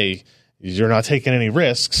like, hey, you're not taking any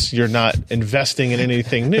risks. You're not investing in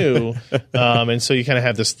anything new. And so you kind of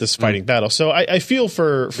have this fighting battle. So I feel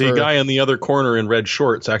for the guy in the other corner in red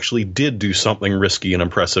shorts actually did do something risky and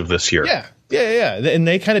impressive this year. Yeah. And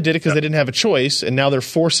they kind of did it because they didn't have a choice. And now they're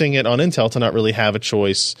forcing it on Intel to not really have a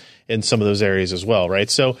choice in some of those areas as well, right?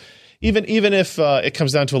 So even if it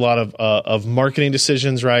comes down to a lot of marketing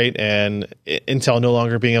decisions, right, and Intel no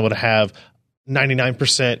longer being able to have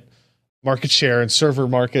 99% market share in server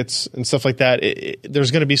markets and stuff like that,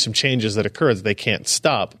 there's going to be some changes that occur that they can't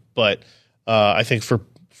stop. But I think for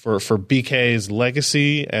BK's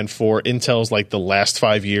legacy and for Intel's like the last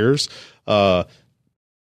 5 years, I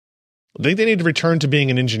think they need to return to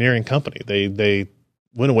being an engineering company. They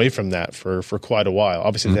went away from that for quite a while.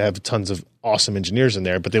 Obviously, they have tons of awesome engineers in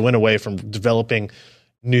there, but they went away from developing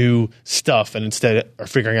new stuff and instead are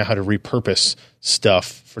figuring out how to repurpose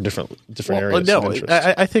stuff for different areas of interest.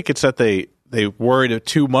 I think it's that they worried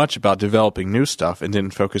too much about developing new stuff and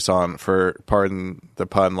didn't focus on, for pardon the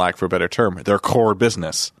pun, lack for a better term, their core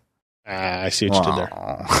business. I see what you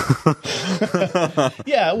did there.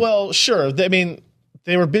 Yeah, well, sure.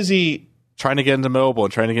 They were busy trying to get into mobile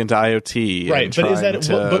and trying to get into IoT. Right,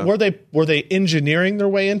 but were they engineering their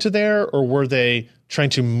way into there, or were they trying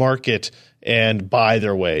to market and buy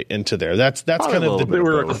their way into there? That's kind of they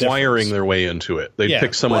were acquiring their way into it. They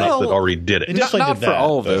picked someone up that already did it. Not for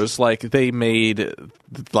all of those. Like they made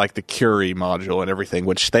like the Curie module and everything,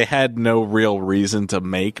 which they had no real reason to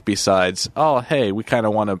make besides, oh hey, we kind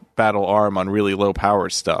of want to battle ARM on really low power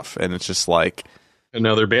stuff, and it's just like, and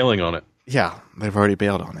now they're bailing on it. Yeah, they've already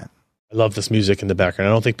bailed on it. I love this music in the background.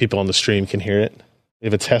 I don't think people on the stream can hear it. We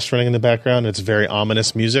have a test running in the background. It's very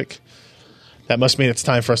ominous music. That must mean it's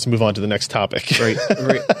time for us to move on to the next topic. Very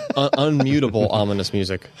unmutable, ominous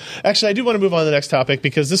music. Actually, I do want to move on to the next topic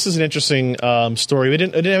because this is an interesting story. I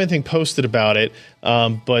didn't have anything posted about it,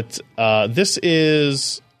 but this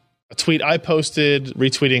is a tweet I posted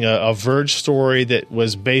retweeting a Verge story that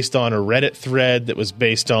was based on a Reddit thread that was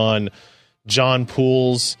based on John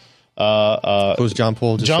Poole's. Who's John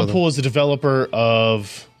Poole? John Poole is the developer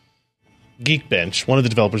of Geekbench, one of the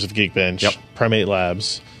developers of Geekbench, Primate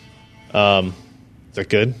Labs. Is that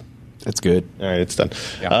good? It's good. All right, it's done.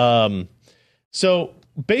 Yeah. So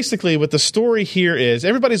basically what the story here is,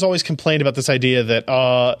 everybody's always complained about this idea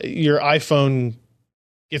that your iPhone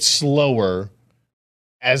gets slower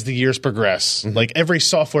as the years progress. Mm-hmm. Like every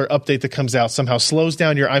software update that comes out somehow slows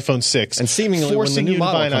down your iPhone 6 and seemingly forcing you to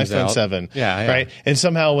buy an iPhone 7. Yeah. Right? And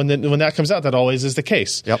somehow when that comes out, that always is the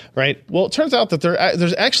case. Yep. Right? Well, it turns out that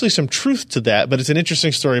there's actually some truth to that, but it's an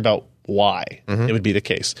interesting story about why it would be the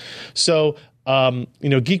case. So,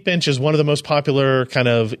 Geekbench is one of the most popular kind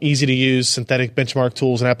of easy to use synthetic benchmark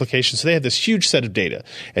tools and applications. So they have this huge set of data,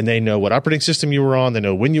 and they know what operating system you were on. They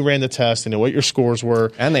know when you ran the test. They know what your scores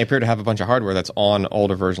were. And they appear to have a bunch of hardware that's on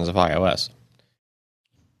older versions of iOS,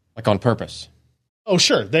 like on purpose. Oh,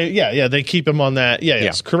 sure. They keep them on that.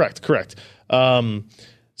 Yes, correct.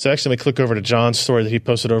 So actually, let me click over to John's story that he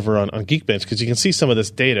posted over on Geekbench because you can see some of this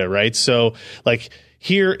data, right? So, like,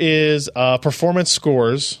 here is performance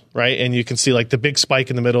scores, right? And you can see, like, the big spike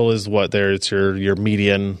in the middle is what there. It's your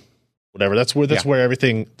median, whatever. That's where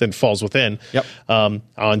everything then falls within. Yep. On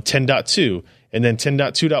 10.2. And then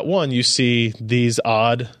 10.2.1, you see these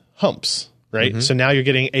odd humps, right? Mm-hmm. So now you're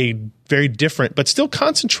getting a very different, but still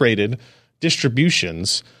concentrated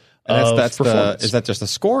distributions. That's is that just the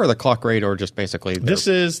score or the clock rate or just basically this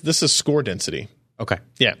is score density. Okay.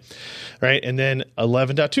 Yeah. Right. And then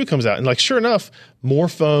 11.2 comes out. And like sure enough, more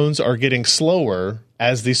phones are getting slower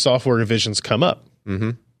as these software revisions come up.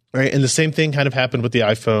 Mm-hmm. Right. And the same thing kind of happened with the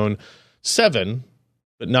iPhone 7,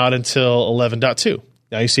 but not until 11.2.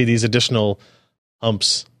 Now you see these additional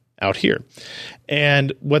humps out here.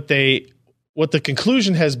 And what the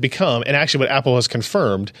conclusion has become, and actually what Apple has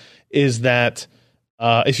confirmed, is that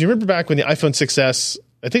if you remember back when the iPhone 6S,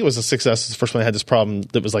 I think it was the 6S, was the first one that had this problem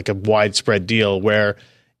that was like a widespread deal where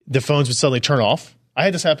the phones would suddenly turn off. I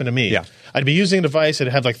had this happen to me. Yeah. I'd be using a device,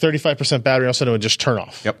 it'd have like 35% battery, all of a sudden it would just turn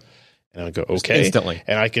off. Yep. And I would go, okay. Instantly.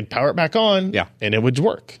 And I could power it back on, yeah, and it would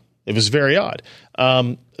work. It was very odd.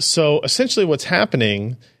 So essentially what's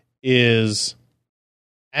happening is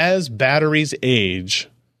as batteries age,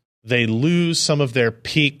 they lose some of their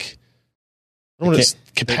peak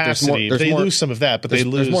capacity. They lose some of that, but they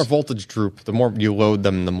lose. There's more voltage droop. The more you load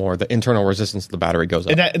them, the more the internal resistance of the battery goes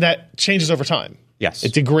up. And that changes over time. Yes.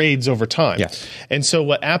 It degrades over time. Yes. And so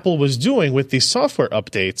what Apple was doing with these software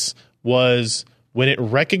updates was when it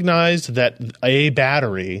recognized that a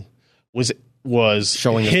battery was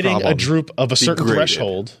showing hitting a droop of a certain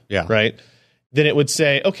threshold, right? Then it would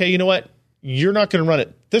say, okay, you know what? You're not going to run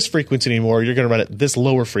at this frequency anymore. You're going to run at this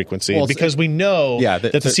lower frequency because we know that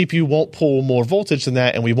the CPU won't pull more voltage than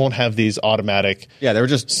that, and we won't have these automatic. Yeah, they were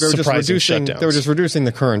just reducing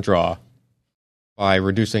the current draw by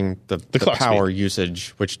reducing the power usage,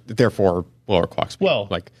 which therefore lower clock speed. Well,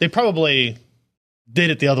 they probably did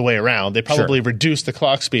it the other way around. They probably reduced the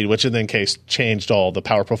clock speed, which in that case changed all the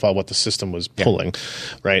power profile, what the system was pulling,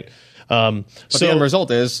 right? But the end result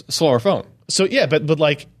is slower phone. So but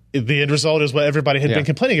like. The end result is what everybody had been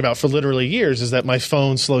complaining about for literally years, is that my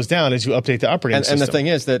phone slows down as you update the operating system. And the thing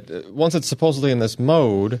is that once it's supposedly in this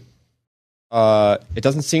mode, It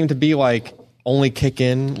doesn't seem to be like only kick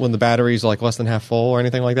in when the battery's like less than half full or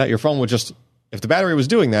anything like that. Your phone would just, if the battery was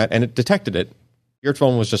doing that and it detected it, your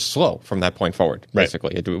phone was just slow from that point forward. Right.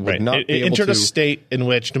 Basically, it would Right. not be It able entered to a state in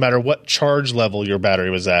which no matter what charge level your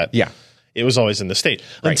battery was at, Yeah. it was always in the state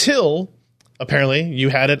until apparently you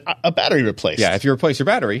had a battery replaced. Yeah, if you replace your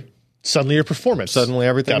battery, Suddenly your performance suddenly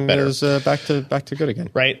everything got better. is back to good again.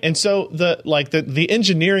 Right. And so the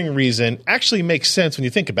engineering reason actually makes sense when you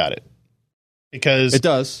think about it, because It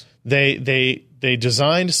does. they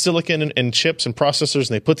designed silicon and chips and processors,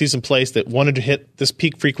 and they put these in place that wanted to hit this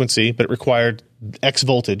peak frequency, but it required X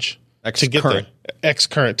voltage X to get current. there, X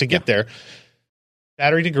current to get there.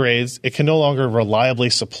 Battery degrades; it can no longer reliably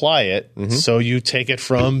supply it, so you take it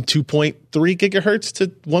from 2.3 gigahertz to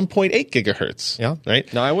 1.8 gigahertz. Yeah.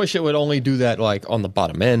 Right. Now I wish it would only do that like on the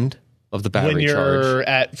bottom end of the battery When you're charge.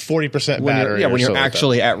 at 40% When battery, when or you're something like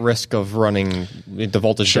actually at risk of running the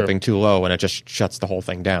voltage Sure. dipping too low and it just shuts the whole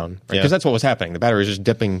thing down. Because Yeah. that's what was happening. The battery was just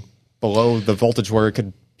dipping below the voltage where it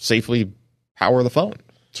could safely power the phone. that.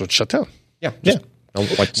 So it's shut down. Yeah. Yeah.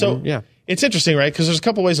 So yeah. It's interesting, right? Because there's a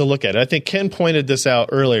couple ways to look at it. I think Ken pointed this out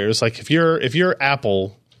earlier. It's like if you're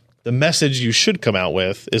Apple, the message you should come out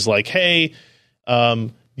with is like, hey,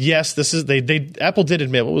 yes, this is they Apple did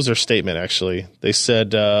admit, what was their statement actually? They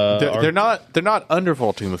said They're not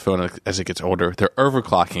undervolting the phone as it gets older. They're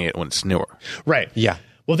overclocking it when it's newer. right. Yeah.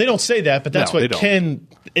 Well, they don't say that, but that's No, they what don't. Ken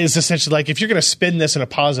is essentially like. If you're going to spin this in a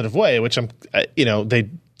positive way, which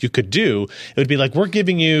you could do, it would be like, we're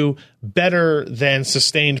giving you better than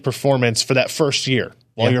sustained performance for that first year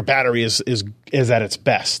while your battery is at its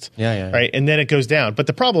best. Yeah. Right. And then it goes down. But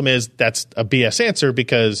the problem is that's a BS answer,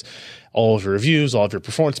 because all of your reviews, all of your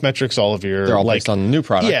performance metrics, all of your They're all based on new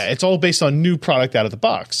products. Yeah, it's all based on new product out of the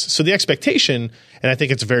box. So the expectation, and I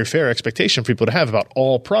think it's a very fair expectation for people to have about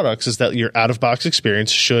all products, is that your out of box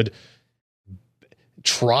experience should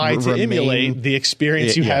try to Remain- emulate the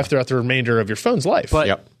experience you Yeah. have throughout the remainder of your phone's life.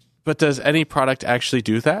 But does any product actually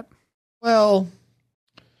do that? Well,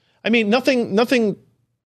 I mean, nothing.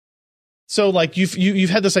 So like you've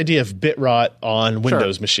had this idea of bit rot on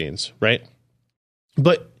Windows machines, right?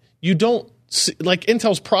 But you don't see, like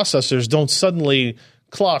Intel's processors don't suddenly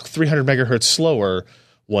clock 300 megahertz slower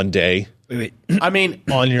one day I mean,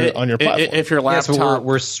 on your platform. If your Yeah, laptop, so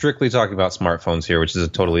we're strictly talking about smartphones here, which is a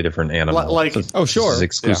totally different animal. Like- This oh, sure. is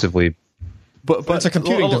exclusively. but it's a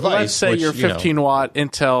computing device, Let's say which, your 15 watt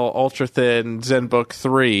Intel ultra thin ZenBook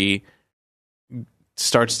 3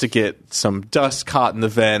 starts to get some dust caught in the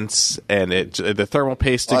vents, and the thermal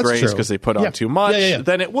paste Well, that's degrades true. because they put on Yeah. too much. Yeah.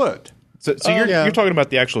 Then it would. So you're talking about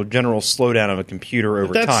the actual general slowdown of a computer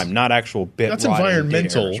over That's- time, not actual bit. that's rot and data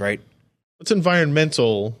environmental. errors, right? It's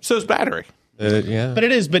environmental, So is battery. yeah. but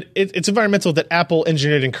it's environmental that Apple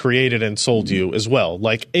engineered and created and sold you as well.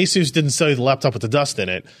 Like Asus didn't sell you the laptop with the dust in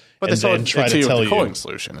it, But they and sold then it try to to you tell with the you cooling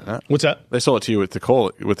solution in it. what's that. They sold it to you with the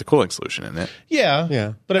cooling solution in it.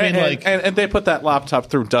 Yeah. But I mean, and they put that laptop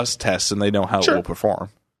through dust tests, and they know how Sure. it will perform.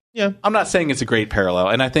 yeah. I'm not saying it's a great parallel,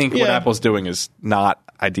 and I think what Yeah. Apple's doing is not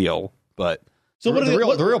ideal, but So what the, are real,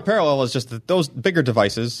 they, the real parallel is just that those bigger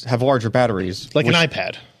devices have larger batteries, like which- an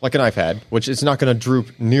iPad? like an iPad, which is not going to droop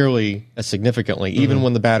nearly as significantly, even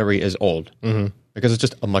when the battery is old, because it's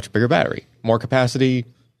just a much bigger battery, more capacity,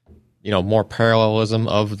 more parallelism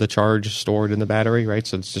of the charge stored in the battery, right?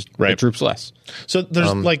 So it's just Right. it droops less. So there's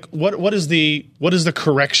what is the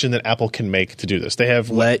correction that Apple can make to do this? They have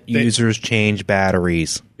Let they, users change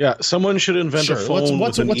batteries. Yeah, someone should invent Sure. a phone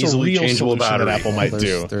What's with an a easily real changeable solution battery. that Apple might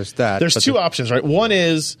do? There's that. There's but two options, right? One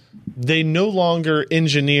is they no longer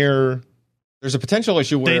engineer. There's a potential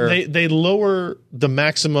issue where They lower the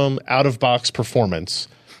maximum out of box performance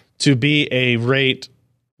to be a rate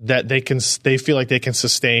that they feel like they can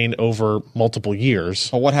sustain over multiple years.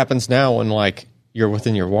 well, what happens now when you're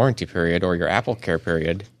within your warranty period or your Apple Care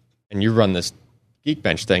period, and you run this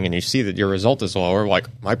Geekbench thing, and you see that your result is lower? Like,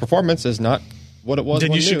 my performance is not what it was. Then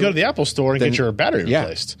when you should new. go to the Apple Store and get your battery Yeah,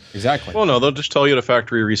 replaced. exactly. Well, no, they'll just tell you to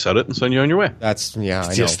factory reset it and send you on your way. That's I know.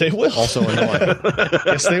 Yes, they will. Also annoying.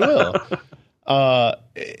 Yes, they will.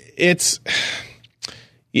 It's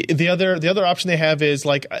the other option they have is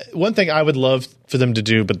like one thing I would love for them to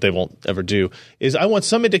do, but they won't ever do, is I want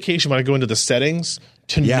some indication when I go into the settings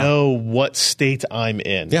to Yeah. know what state I'm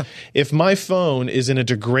in. Yeah. If my phone is in a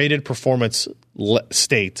degraded performance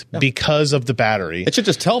state because of the battery, It should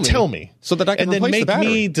just tell me. So that I can and then replace make the battery.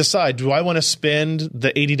 me decide: do I want to spend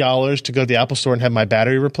the $80 to go to the Apple Store and have my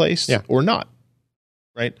battery replaced, or not?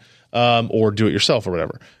 Right. Or do it yourself or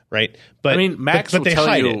whatever, right? But I mean, Macs but will they tell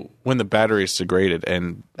hide you it. when the battery is degraded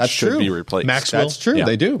and That's should true. be replaced. Macs That's true. Yeah.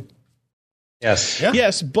 They do. Yes. Yeah.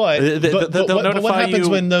 Yes, but, They'll but what notify happens you-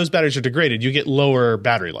 when those batteries are degraded? You get lower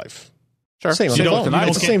battery life. Sure. Same on you the don't- phone. you don't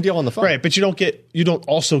It's the get- same deal on the phone. Right, but you don't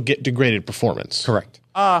also get degraded performance. Correct.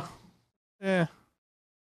 I mean, we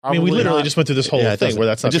Probably literally not. just went through this whole Yeah, it thing doesn't. where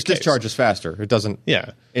that's not it just the case. discharges faster. It doesn't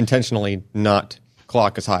Yeah. intentionally not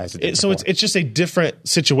clock as high as it did So before. it's just a different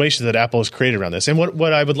situation that Apple has created around this. And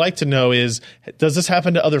what I would like to know is, does this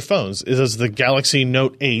happen to other phones? Does the Galaxy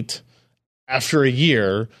Note 8, after a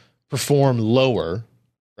year, perform lower,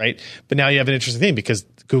 right? But now you have an interesting thing because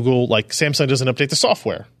Google, like Samsung, doesn't update the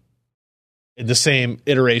software in the same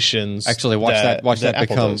iterations. Actually, watch that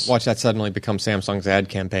Apple does. watch that suddenly become Samsung's ad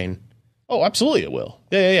campaign. Oh, absolutely, it will.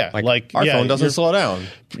 Yeah. Like our phone doesn't slow down.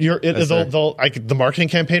 The marketing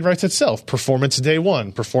campaign writes itself. Performance day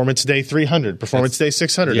 1, performance day 300, performance day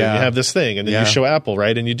 600. Yeah. And you have this thing, and then Yeah. you show Apple,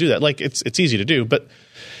 right? And you do that. Like it's easy to do, but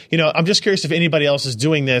I'm just curious if anybody else is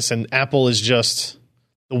doing this, and Apple is just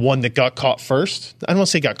the one that got caught first. I don't want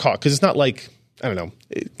to say got caught because it's not like I don't know,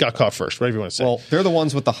 it got caught first. Whatever you want to say. Well, they're the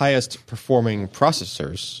ones with the highest performing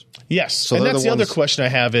processors. Yes. So And they're that's the the other ones- question I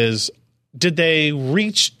have is, did they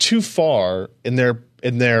reach too far in their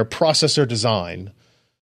processor design?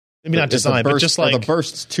 Maybe not Is the design, but burst- just are like the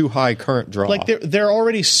bursts too high current draw. like they're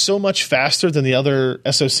already so much faster than the other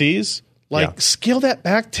SoCs. Like Yeah. scale that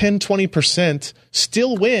back 10, 20%,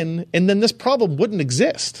 still win, and then this problem wouldn't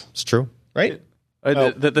exist, It's true. right?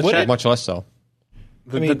 The chat, Much less so.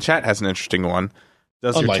 the chat has an interesting one.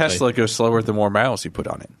 Does Unlikely. your Tesla go slower the more miles you put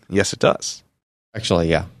on it? Yes, it does. Actually,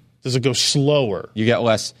 yeah. Does it go slower? You get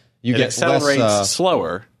less. You It get accelerates less.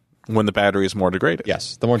 slower when the battery is more degraded.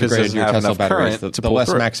 Yes, the more Because it degraded doesn't your have Tesla enough battery is, current to the pull less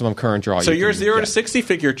through. maximum current draw. So you your can 0 to get. 60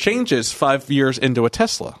 figure changes 5 years into a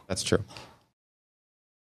Tesla. That's true.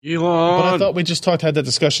 But I thought we just had that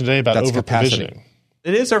discussion today about That's over capacity. provisioning.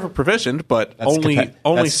 It is over provisioned, but That's only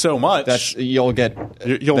that's- so much. That's you'll get.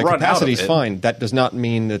 You'll the run out of capacity's it. fine. That does not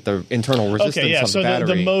mean that the internal resistance Okay, yeah. of So the battery.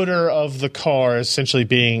 the motor of the car essentially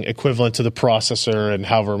being equivalent to the processor and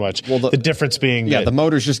however much. Well, the difference being yeah, that, the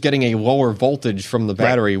motor's just getting a lower voltage from the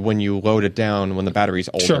battery when you load it down when the battery's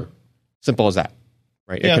older. Sure. Simple as that.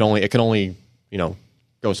 Right. Yeah. It can only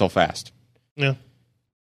go so fast. yeah.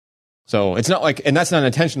 So it's not like, and that's not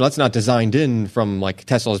intentional. That's not designed in from like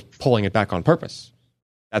Tesla's pulling it back on purpose.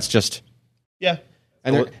 That's just, Yeah.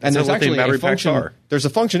 and, there, That's and there's what lithium actually a battery packs function. are. There's a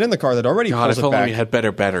function in the car that already God, pulls if it only back. we had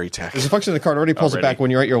better battery tech. There's a function in the car that already pulls it Already. back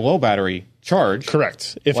when you're at your low battery charge.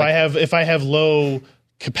 Correct. If I have low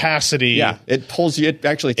capacity, Yeah, it pulls you. It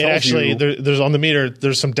actually it tells actually you. there's on the meter.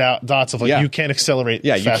 There's some dots of like Yeah. you can't accelerate.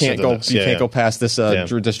 Yeah, you faster can't than go. this. You Yeah, can't yeah. go past this Yeah.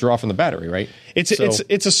 this draw from the battery, right? It's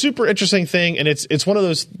a super interesting thing, and it's one of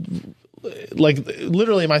those like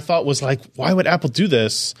literally my thought was like, why would Apple do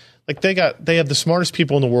this? Like they have the smartest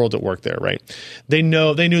people in the world that work there, right? They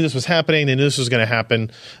knew this was happening. They knew this was going to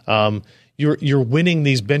happen. You're winning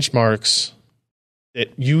these benchmarks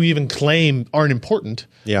that you even claim aren't important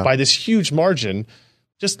by this huge margin.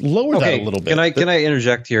 Just lower that a little bit. Can I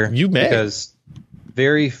interject here? You may. Because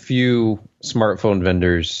very few smartphone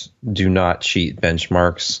vendors do not cheat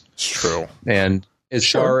benchmarks. It's true. And as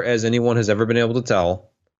far as anyone has ever been able to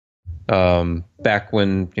tell, back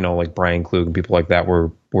when like Brian Klug and people like that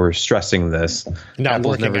were stressing this, Not Apple's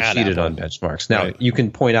working never at cheated Apple. on benchmarks. Now Right. you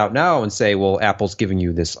can point out now and say, well, Apple's giving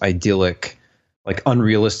you this idyllic, like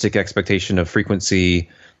unrealistic expectation of frequency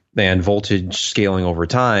and voltage scaling over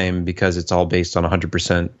time because it's all based on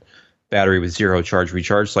 100% battery with 0 charge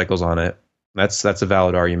recharge cycles on it. That's a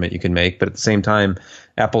valid argument you can make, but at the same time,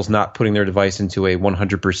 Apple's not putting their device into a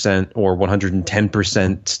 100% or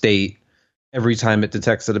 110% state every time it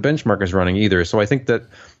detects that a benchmark is running either. So I think that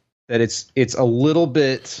it's a little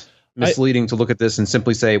bit misleading to look at this and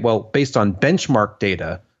simply say, well, based on benchmark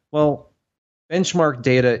data. Well, benchmark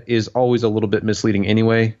data is always a little bit misleading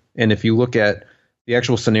anyway. And if you look at the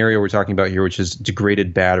actual scenario we're talking about here, which is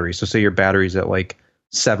degraded battery. So say your battery's at like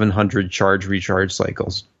 700 charge recharge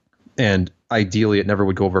cycles, and ideally it never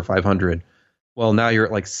would go over 500. Well, now you're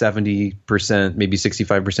at like 70%, maybe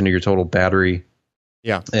 65% of your total battery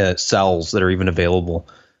cells that are even available.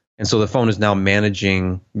 And so the phone is now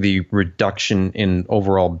managing the reduction in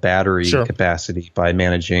overall battery capacity by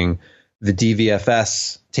managing the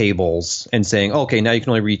DVFS tables and saying, okay, now you can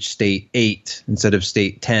only reach state 8 instead of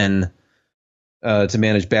state 10 to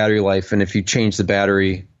manage battery life. And if you change the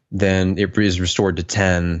battery, then it is restored to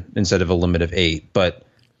 10 instead of a limit of 8. But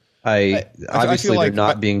obviously feel like they're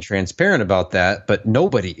not being transparent about that, but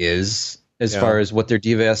nobody is. As far as what their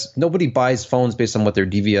DVS, nobody buys phones based on what their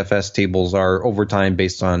DVFS tables are over time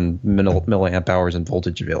based on milliamp hours and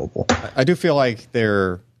voltage available. I do feel like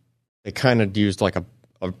they kind of used like a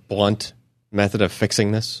blunt method of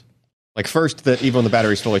fixing this. Like first, that even when the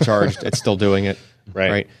battery's fully charged, it's still doing it.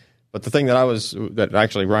 Right. But the thing that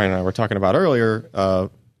actually Ryan and I were talking about earlier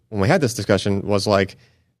when we had this discussion was like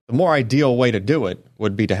the more ideal way to do it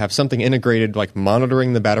would be to have something integrated, like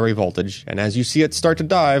monitoring the battery voltage, and as you see it start to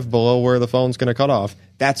dive below where the phone's going to cut off,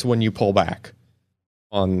 that's when you pull back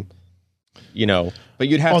on. But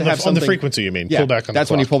you'd have to have something on the frequency. You mean pull back on? That's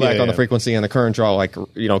the when you pull back on the yeah. frequency and the current draw, like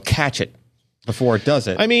catch it before it does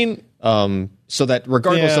it. I mean, so that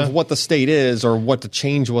regardless of what the state is or what the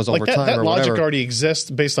change was over time, that or logic whatever, already exists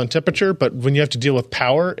based on temperature, but when you have to deal with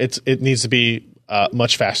power, it needs to be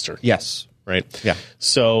much faster. yes, Right. yeah,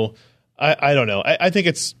 So I don't know. I think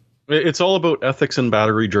It's all about ethics and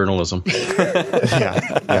battery journalism.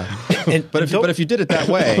 yeah. But if you did it that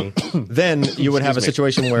way, then you would have a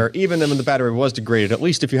situation where even when the battery was degraded, at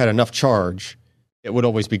least if you had enough charge, it would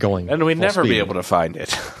always be going. And we'd full never be speed. able to find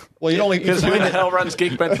it. Well, Because who the hell runs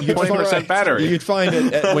Geekbench 20% battery? You'd find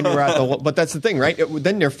it when you're at the. But that's the thing, right?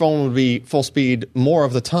 Then your phone would be full speed more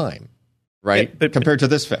of the time, right? Yeah, but compared to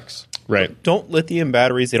this fix. right. Don't lithium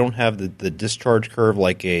batteries, they don't have the discharge curve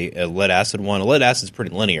like a lead acid one. A lead acid is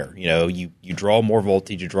pretty linear. You draw more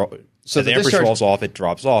voltage, So as the the average discharge- falls off, it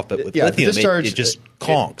drops off. But with Yeah, the lithium, discharge- it just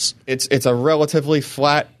conks. It's a relatively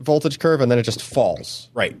flat voltage curve, and then it just falls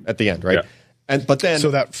Right. at the end, right? Yeah. But then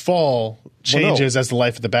So that fall changes as the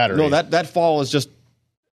life of the battery. no, that fall is just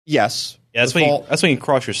yes. Yeah, that's the fall, that's when you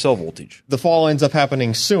cross your cell voltage. the fall ends up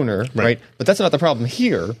happening sooner, right? But that's not the problem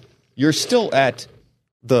here. You're still at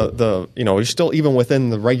you're still even within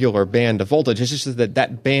the regular band of voltage. It's just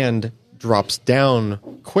that band drops down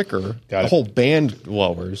quicker. Got the it. whole band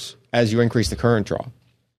lowers as you increase the current draw.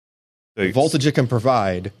 So The voltage it can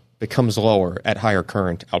provide becomes lower at higher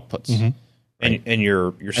current outputs. and your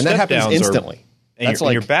And step that happens downs instantly. And That's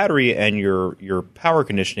your battery and your power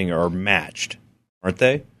conditioning are matched, aren't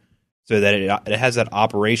they? So that it has that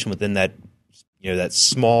operation within that that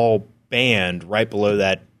small band right below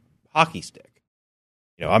that hockey stick.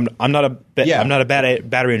 I'm not a Yeah. I'm not a bad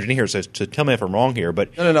battery engineer, so tell me if I'm wrong here.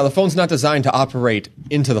 But No. The phone's not designed to operate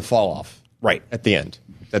into the fall off right, at the end.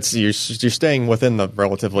 That's you're staying within the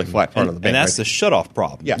relatively flat part of the band. and that's right? the shutoff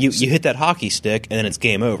problem. Yeah. You hit that hockey stick and then it's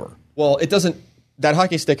game over. Well, it doesn't. That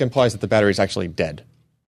hockey stick implies that the battery is actually dead.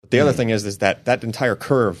 But the other thing is that entire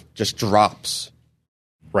curve just drops.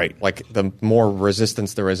 Right. Like the more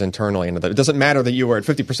resistance there is internally, and it doesn't matter that you were at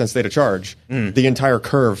 50% state of charge. The entire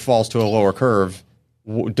curve falls to a lower curve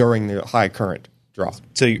during the high current drop.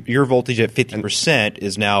 So your voltage at 50%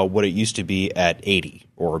 is now what it used to be at 80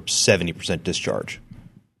 or 70% discharge.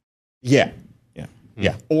 Yeah, Yeah.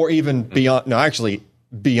 yeah, or even beyond. No, actually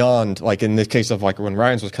beyond. Like in the case of like when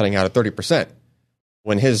Ryan's was cutting out at 30%,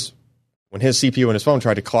 when his CPU and his phone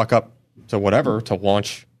tried to clock up to whatever to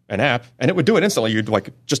launch an app, and it would do it instantly. You'd like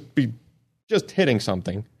just be hitting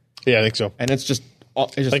something, Yeah, I think so. and it's just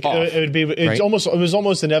off. It would be. It was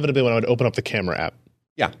almost inevitably when I would open up the camera app.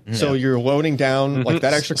 Yeah. So you're loading down like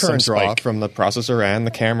that extra Some current draw spike. from the processor and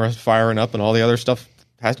the camera firing up, and all the other stuff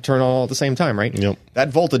has to turn on all at the same time, right? Yep. That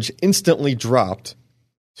voltage instantly dropped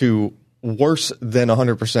to worse than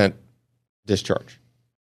 100% discharge,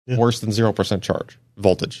 worse than 0% charge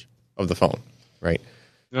voltage of the phone, right?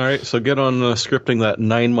 All right, so get on scripting that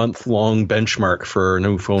 9-month-long benchmark for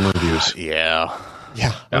new phone reviews. Yeah.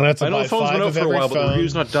 Yeah. I'm gonna have to I know buy the phone's 5 been out of for a every while, but the phone,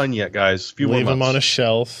 review's not done yet, guys. A few leave more them on a months.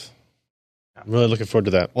 shelf. I'm really looking forward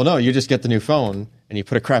to that. Well, no, you just get the new phone and you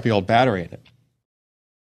put a crappy old battery in it.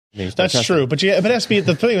 And you start That's testing. true, but it has to be.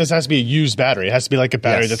 The thing is, it has to be a used battery. It has to be like a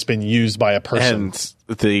battery Yes. that's been used by a person.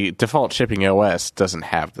 And the default shipping OS doesn't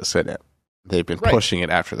have this in it. They've been pushing it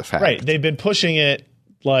after the fact. Right. They've been pushing it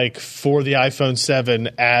like for the iPhone 7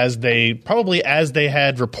 as they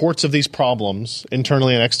had reports of these problems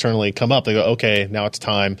internally and externally come up. They go, okay, now it's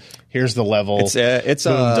time. Here's the level. It's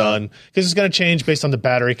Boom, done. Because it's going to change based on the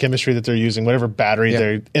battery chemistry that they're using, whatever battery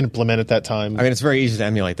they implement at that time. I mean, it's very easy to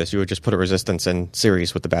emulate this. You would just put a resistance in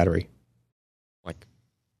series with the battery. Like,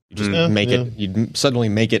 you just you'd suddenly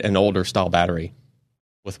make it an older style battery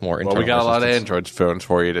with more internal Well, we got a lot of resistance. Android phones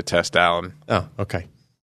for you to test out. Oh, okay.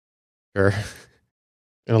 Sure.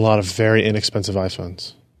 and a lot of very inexpensive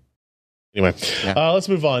iPhones. Anyway, Yeah. let's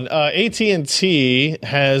move on. AT&T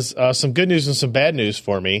has some good news and some bad news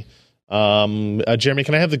for me. Jeremy,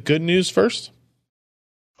 can I have the good news first?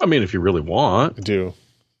 I mean, if you really want. I do.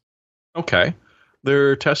 Okay.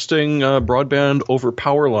 They're testing broadband over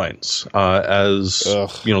power lines as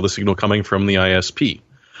the signal coming from the ISP,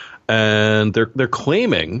 and they're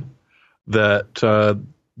claiming that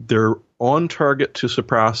they're on target to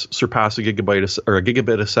surpass a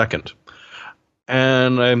gigabit a second.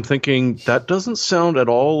 And I'm thinking, that doesn't sound at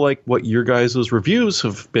all like what your guys' reviews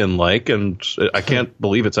have been like. And I can't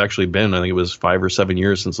believe it's actually been, I think it was 5 or 7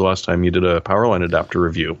 years since the last time you did a Powerline adapter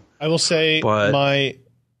review. I will say But-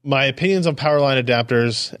 my opinions on Powerline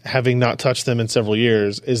adapters, having not touched them in several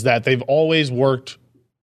years, is that they've always worked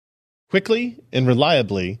quickly and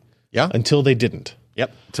reliably until they didn't.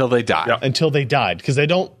 Yep. Until they die. Yeah. Until they died. Because they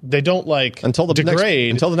don't like Until the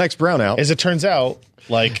degrade. until the next brownout. As it turns out,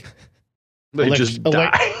 like They just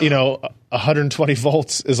die. 120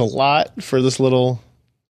 volts is a lot for this little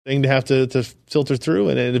thing to have to filter through,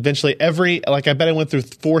 and it eventually I bet I went through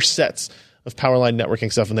 4 sets of Powerline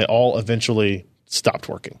networking stuff, and they all eventually stopped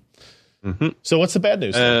working. Mm-hmm. So what's the bad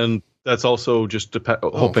news? And that's also just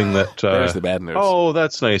hoping that. There's the bad news. Oh,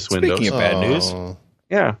 that's nice, Windows. Speaking of bad news,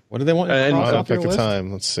 Yeah. What do they want? And- to cross I'll off your pick a list?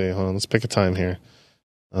 time. Let's see. Hold on. Let's pick a time here.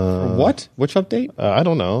 What? Which update? I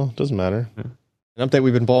don't know. Doesn't matter. An update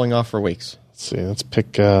we've been bowling off for weeks. Let's see. Let's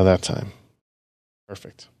pick that time.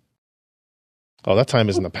 Perfect. Oh, that time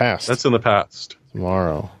is in the past. That's in the past.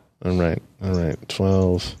 Tomorrow. All right.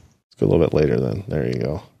 12. Let's go a little bit later then. There you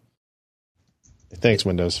go. Thanks,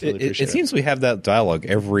 Windows. Really appreciate it seems we have that dialogue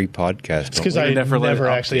every podcast. It's because don't we? I never let never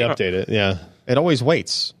it actually update it. Yeah. It always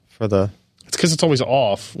waits for the. It's because it's always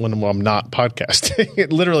off when I'm not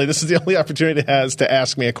podcasting. Literally, this is the only opportunity it has to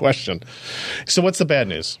ask me a question. So what's the bad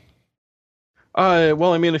news?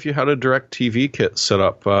 Well, I mean, if you had a DirecTV kit set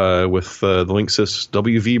up with the Linksys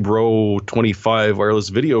WV Bro 25 wireless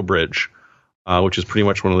video bridge, which is pretty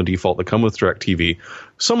much one of the default that come with DirecTV,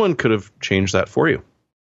 someone could have changed that for you.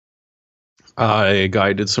 A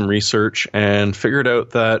guy did some research and figured out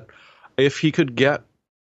that if he could get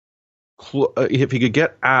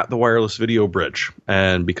at the wireless video bridge,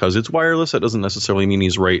 and because it's wireless, that doesn't necessarily mean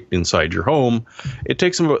he's right inside your home. It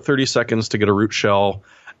takes him about 30 seconds to get a root shell,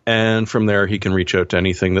 and from there he can reach out to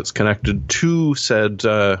anything that's connected to said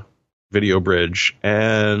video bridge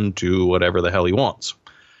and do whatever the hell he wants.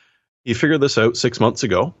 He figured this out 6 months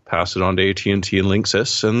ago, passed it on to AT&T and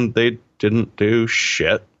Linksys, and they didn't do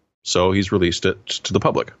shit. So he's released it to the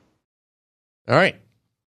public. All right.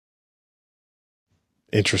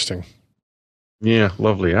 Interesting. Yeah,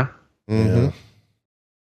 lovely, huh? Mm-hmm.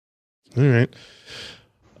 Yeah.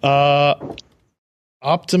 All right.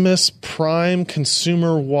 Optimus Prime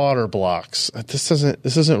consumer water blocks. This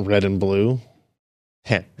isn't red and blue.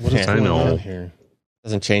 What is I going know. on here?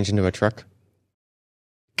 Doesn't change into a truck.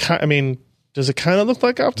 I mean, does it kind of look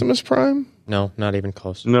like Optimus Prime? No, not even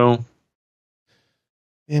close. No,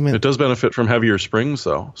 Yeah, man. it does benefit from heavier springs,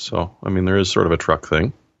 though. So, I mean, there is sort of a truck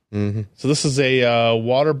thing. Mm-hmm. So this is a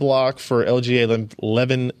water block for LGA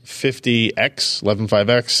 1150X,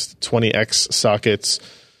 115X, 20X sockets.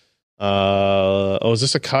 Is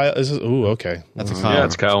this a Kyle? Ooh, okay. That's a Kyle. Yeah,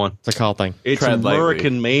 it's Cowan. It's a Kyle thing. It's Tread lightly.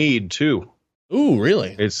 American made too. Ooh,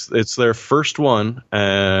 really? It's their first one,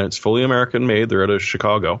 and it's fully American made. They're out of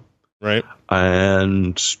Chicago, Right.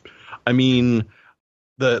 and I mean,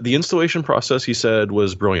 the installation process, he said,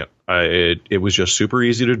 was brilliant. It was just super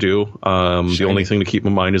easy to do. The only thing to keep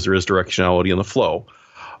in mind is there is directionality in the flow.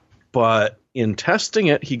 But in testing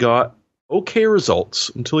it, he got okay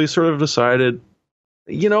results until he sort of decided,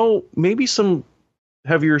 maybe some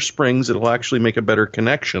heavier springs, it'll actually make a better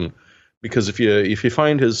connection. Because if you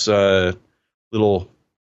find his little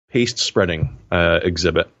paste spreading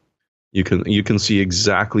exhibit, you can see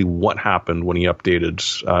exactly what happened when he updated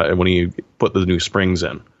and when he put the new springs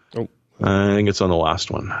in. Oh. I think it's on the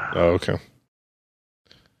last one. Oh, okay.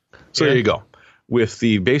 So there you go. With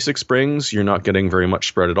the basic springs, you're not getting very much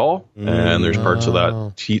spread at all, and there's parts of that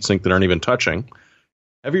heatsink that aren't even touching.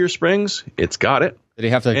 Heavier springs, it's got it, Did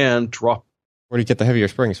he have to? and drop. Where did he get the heavier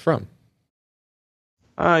springs from?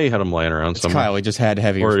 I had them lying around It's somewhere. Kyle. He just had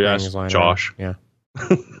heavier Or, springs. yes, lying Josh. around. You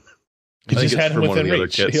I think just it's had him from one of within the other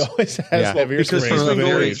reach. kits. He always has Yeah. heavier Because springs. he's been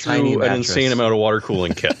Very going tiny through an mattress. insane amount of water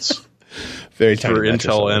cooling kits Very tiny for mattress, I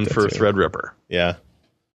Intel like and that for too. Threadripper. Yeah.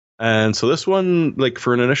 And so this one, like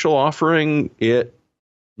for an initial offering, it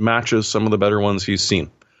matches some of the better ones he's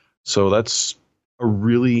seen. So that's a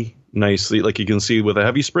really nicely, like you can see with a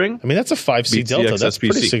heavy spring. I mean, that's a 5C Beats the delta. That's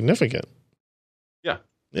pretty XSPC. significant. Yeah.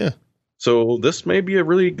 Yeah. So this may be a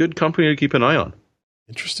really good company to keep an eye on.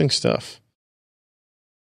 Interesting stuff.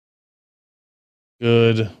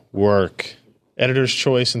 Good work. Editor's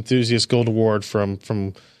Choice Enthusiast Gold Award from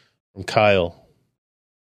Kyle.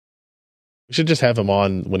 We should just have him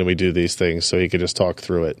on when we do these things so he could just talk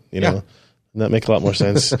through it. You know, Yeah. Doesn't that make a lot more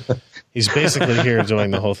sense? He's basically here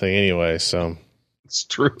doing the whole thing anyway. So It's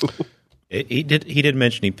true. He did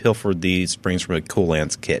mention he pilfered the springs from a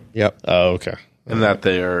Coolants kit. Yep. oh, okay. And that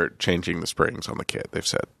they are changing the springs on the kit, they've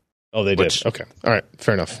said. Oh, they did. Which- Okay. All right.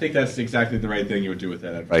 Fair enough. I think that's exactly the right thing you would do with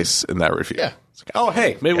that advice in that review. Yeah. It's like, oh,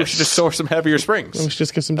 hey, maybe we should just store some heavier springs. We should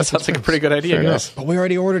just get some. That sounds like a pretty good idea, Fair guys. enough. But we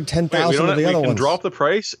already ordered 10,000 of the other we can ones. drop the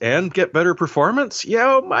price and get better performance?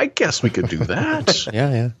 Yeah, I guess we could do that.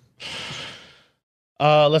 Yeah.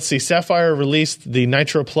 Let's see. Sapphire released the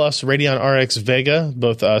Nitro Plus Radeon RX Vega,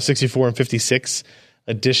 both 64 and 56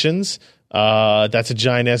 editions. That's a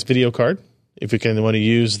giant ass video card. If you want to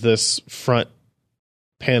use this front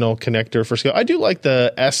panel connector for scale, I do like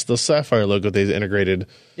the Sapphire logo they integrated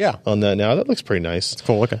Yeah. on that now. That looks pretty nice.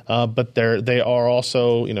 Cool looking. But they are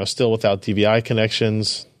also still without DVI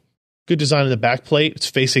connections. Good design in the back plate. It's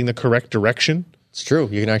facing the correct direction It's true.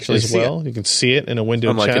 You can actually as see well. You can see it in a window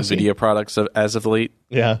Unlike chassis. NVIDIA products as of late.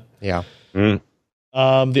 Yeah. it. Yeah.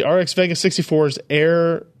 The RX Vega 64's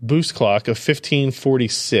Air boost clock of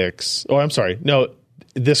 1546. Oh, I'm sorry. No,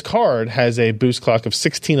 this card has a boost clock of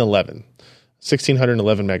 1611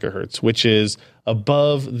 megahertz, which is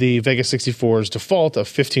above the Vega 64's default of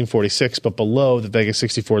 1546, but below the Vega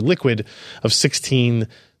 64 Liquid of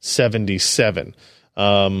 1677.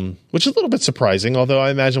 Which is a little bit surprising, although I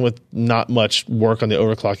imagine with not much work on the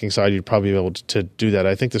overclocking side, you'd probably be able to do that.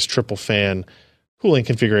 I think this triple fan cooling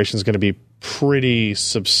configuration is going to be pretty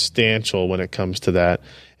substantial when it comes to that.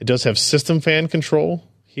 It does have system fan control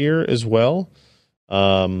here as well.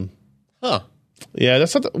 Yeah,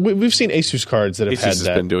 that's not. We've seen Asus cards that have Asus had has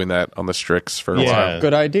that. been doing that on the Strix for a Yeah. while.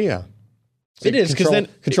 Good idea. It is because then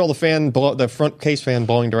control the fan, the front case fan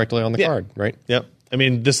blowing directly on the card, right? Yep. I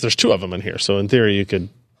mean, there's two of them in here, so in theory you could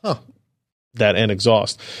that and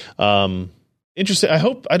exhaust. Interesting.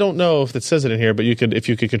 I don't know if it says it in here, but if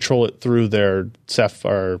you could control it through their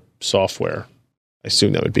Sapphire software, I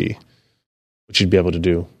assume that would be what you'd be able to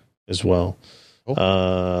do as well. Cool.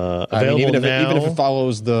 Available even if now. it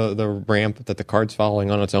follows the ramp that the card's following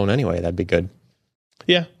on its own anyway, that'd be good.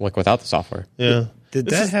 Yeah. Like without the software. Yeah. Did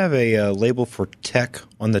that have a label for tech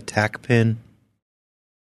on the tack pin?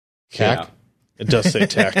 Tech? It does say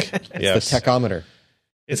tech. Yes. The techometer.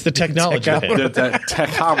 It's the technology pin. The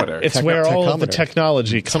tachometer. It's where all of the Tachometer.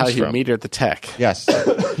 technology It's how comes you from. meter the tech. Yes.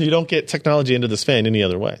 You don't get technology into this fan any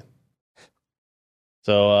other way.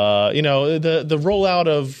 So, the rollout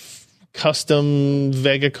of custom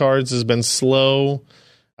Vega cards has been slow.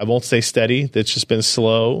 I won't say steady. It's just been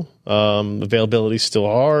slow. Availability is still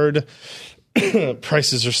hard.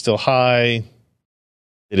 Prices are still high.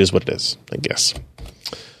 It is what it is, I guess.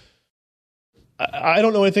 I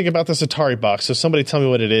don't know anything about this Atari box, so somebody tell me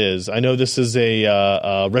what it is. I know this is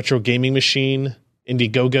a retro gaming machine,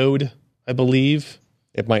 Indiegogo'd, I believe.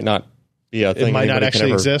 It might not be a thing. It might not anybody actually can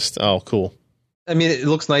ever- exist. Oh, cool. I mean, it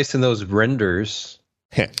looks nice in those renders.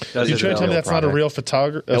 Are you trying to tell me that's not a real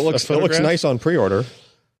photograph? It looks nice on pre-order.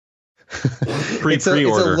 It's a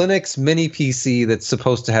Linux mini PC that's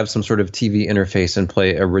supposed to have some sort of TV interface and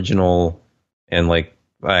play original and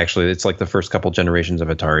actually it's like the first couple generations of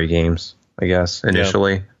Atari games, I guess,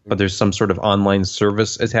 initially. Yeah. But there's some sort of online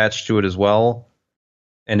service attached to it as well.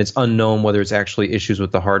 And it's unknown whether it's actually issues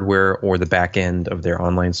with the hardware or the back end of their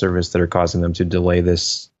online service that are causing them to delay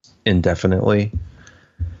this indefinitely.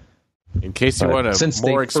 In case you want a since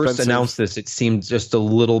more they expensive... first announced this, it seemed just a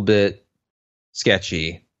little bit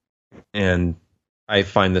sketchy. And I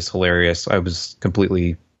find this hilarious. I was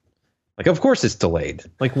completely of course it's delayed.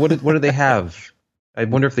 What do they have? I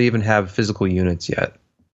wonder if they even have physical units yet.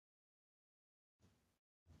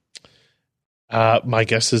 My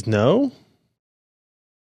guess is no.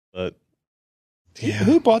 But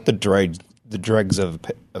Who bought the dregs of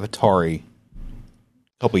Atari a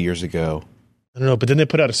couple years ago? I don't know, but didn't they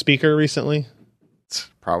put out a speaker recently?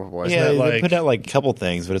 Probably. Yeah, they put out a couple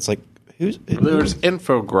things, but it's who's there was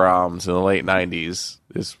Infogrames in the late 90s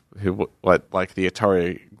is what the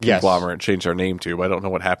Atari conglomerate changed their name to, but I don't know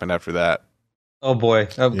what happened after that. Oh boy.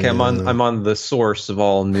 Okay, yeah. I'm on the source of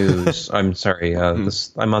all news. I'm sorry. I'm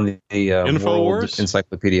on the World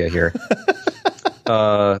Encyclopedia here.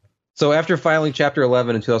 So after filing Chapter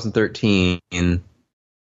 11 in 2013,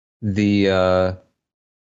 the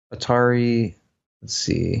Atari, let's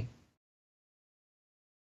see,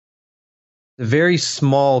 a very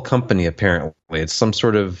small company apparently. It's some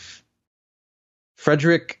sort of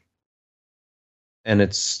Frederick, and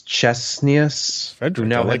it's Chesnius, who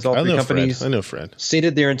now heads all three companies. I know Fred.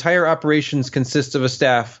 Stated their entire operations consist of a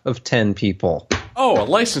staff of 10 people. Oh, a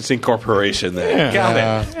licensing corporation there. Got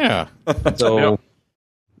it. Yeah. So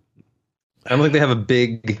I don't think they have a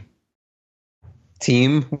big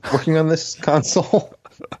team working on this console.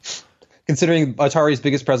 Considering Atari's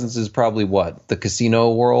biggest presence is probably the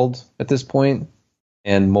casino world at this point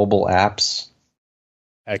and mobile apps.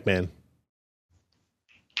 Pac-Man.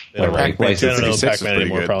 They don't, Right, they right. don't know 56 is Pac-Man pretty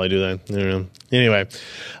anymore, good. probably, do they? I don't know. Anyway,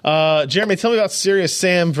 Jeremy, tell me about Serious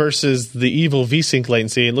Sam versus the evil VSync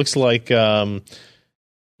latency. It looks like who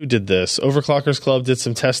did this? Overclockers Club did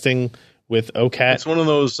some testing with OCAT. It's one of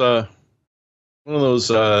those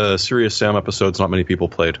Serious Sam episodes not many people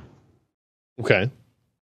played. Okay.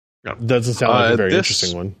 Yeah. Doesn't sound like a very This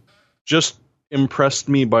interesting one. Just impressed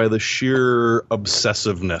me by the sheer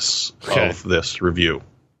obsessiveness of this review.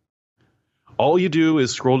 All you do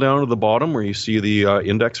is scroll down to the bottom where you see the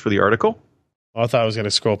index for the article. Oh, I thought I was going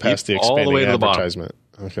to scroll past the All the expanding way to the bottom. advertisement.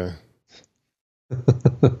 Okay.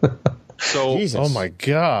 So Jesus. Oh my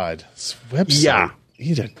God. This website. Yeah.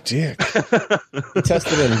 Eat a dick. He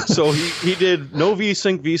tested in. So he did no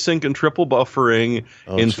VSync, and triple buffering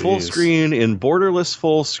Oh, in full geez. screen, in borderless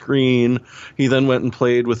full screen. He then went and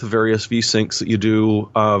played with the various VSyncs that you do,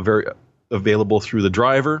 very available through the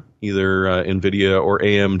driver, either NVIDIA or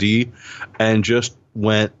AMD, and just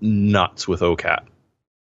went nuts with OCAT.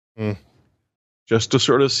 Hmm. Just to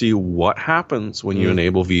sort of see what happens when you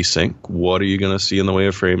enable VSync. What are you going to see in the way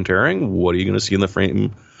of frame tearing? What are you going to see in the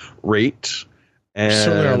frame rate? And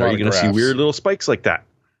Certainly are a lot are you of going to see graphs. weird little spikes like that?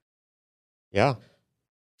 Yeah.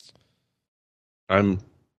 And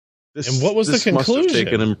what was the this must have conclusion?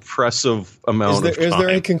 taken an impressive amount of time. Is there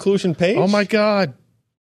a conclusion page? Oh my God.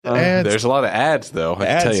 The ads. There's a lot of ads, though. I can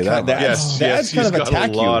ads tell you that. kind- the much. ads- the ads kind he's of got attack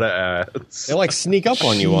a you. lot of ads. They like sneak up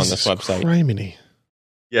on you on this Jesus website. criminy.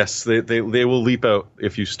 Yes, they will leap out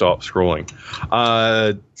if you stop scrolling.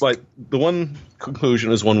 But the one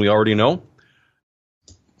conclusion is one we already know.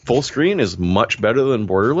 Full screen is much better than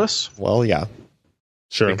borderless Well, yeah.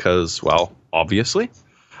 Sure. because, well, obviously.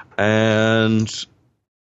 And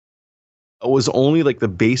it was only like the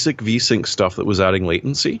basic VSync stuff that was adding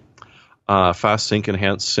latency. Fast sync,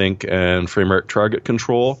 enhanced sync, and frame rate target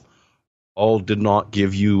control all did not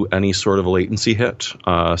give you any sort of a latency hit.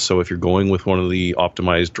 So if you're going with one of the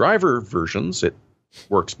optimized driver versions, it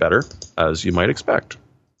works better, as you might expect.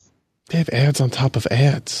 They have ads on top of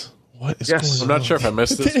ads. What is Yes. going I'm on? not sure if I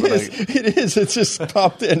missed this, It but is. It is. It's just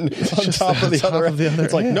popped in on just top on of the top other. of the other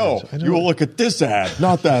It's like, ad. no, I know. you will look at this ad,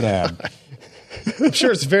 not that ad. I'm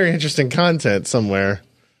sure it's very interesting content somewhere.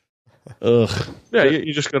 Ugh. Yeah,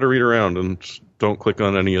 you just got to read around and don't click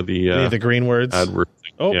on any of the, Any of the green words? AdWords.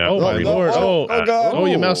 Oh, Yeah, oh my green lord! words. Oh, God. oh,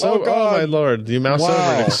 you mouse Oh, over! Oh God. my lord! You mouse over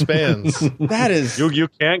Wow. and expands. That is. You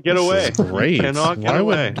can't get away. This is great. You cannot get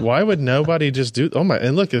away. Why would nobody just do? Oh my!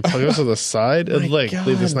 And look, it goes to the side and like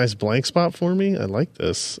leave this God. nice blank spot for me. I like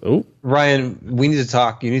this. Oh, Ryan, we need to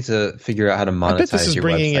talk. You need to figure out how to monetize I bet this is your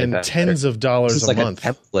bringing website in better. tens of dollars This is a like month.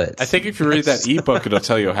 a template. I think if you read that ebook, it'll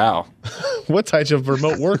tell you how. What type of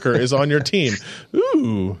remote worker is on your team?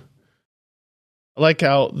 Ooh, I like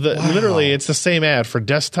how literally it's the same ad for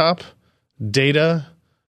desktop, data,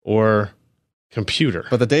 or computer.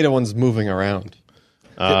 But the data one's moving around.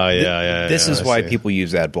 Yeah. This is I why see. people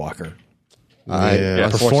use ad blocker. Yeah.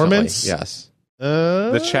 Unfortunately, Performance? yes.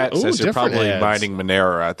 The chat says you're different probably ads. mining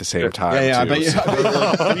Monero at the same time. Yeah, too. I bet you. Is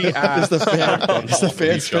the fan, is the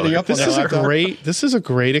fan spinning up on This the is a laptop? great. This is a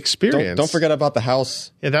great experience. Don't forget about the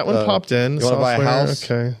house. Yeah, that one popped in. You want to buy a Software,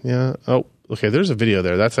 house? Okay. Yeah. Oh, okay. There's a video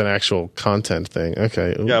there. That's an actual content thing.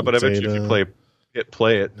 Okay. Ooh, Yeah, but I bet you if data. you hit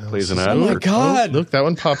play, it plays an ad. Oh my for- God! Look, that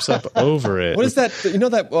one pops up over it. What is that? You know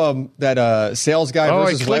that sales guy Oh, I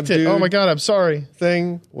versus web clicked it. dude Oh my God! I'm sorry.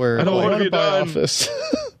 thing where I don't what want have to you buy done? Office.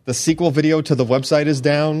 the sequel video to the website is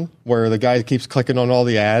down, where the guy keeps clicking on all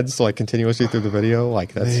the ads like continuously through the video.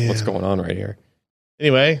 Like that's Man. what's going on right here.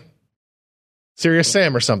 Anyway, Serious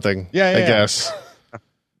Sam or something. Yeah, I yeah. guess.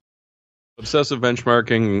 Obsessive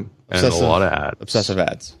benchmarking Obsessive- and a lot of ads. Obsessive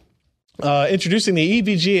ads. Introducing the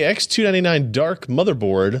EVGA X299 Dark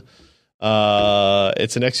motherboard.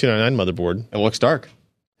 It's an X299 motherboard. It looks dark.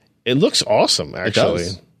 It looks awesome, actually.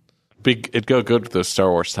 does. It'd go good with those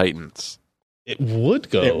Star Wars Titans. It would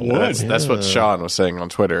go. It would. That's what Sean was saying on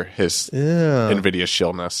Twitter. His Yeah. NVIDIA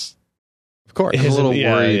shillness. Of course. I'm a little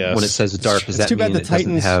Yeah, worried yes. when it says dark. Does It's that too bad mean the it doesn't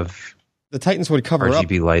Titans- have The Titans would cover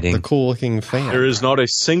RGB up lighting? the cool looking fan. There is not a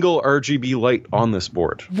single RGB light on this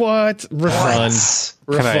board. What? Refund.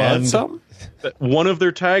 Can I add Refund. some? One of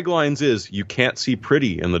their taglines is "You can't see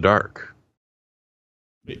pretty in the dark."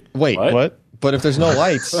 Wait, What? but if there's no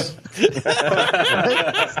lights,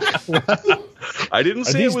 I didn't Are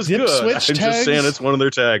say these it was dip good. I'm switch just tags? saying it's one of their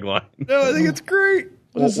taglines. no, I think it's great.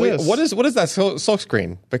 What is this? What is that silk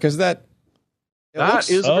screen? Because that That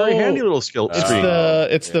is a very Oh. handy little skill It's screen.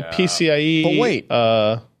 the PCIe. But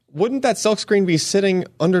wait. Wouldn't that silk screen be sitting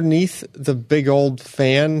underneath the big old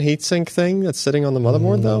fan heatsink thing that's sitting on the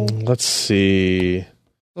motherboard though? Let's see.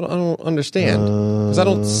 I don't understand. Because I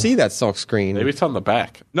don't see that silk screen. Maybe it's on the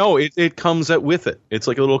back. No, it comes with it. It's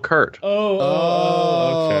like a little cart.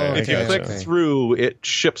 Okay. If you click through, it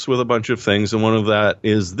ships with a bunch of things, and one of that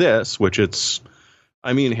is this, which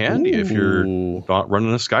handy if you're not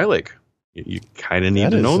running a Skylake. You kind of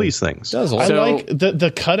need to know these things. Does I like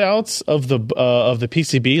the cutouts of the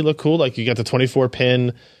PCB look cool. Like you got the 24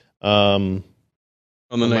 pin on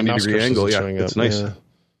the 90-degree angle. Yeah, it's nice.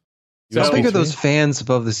 How big are those fans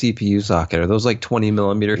above the CPU socket? Are those like 20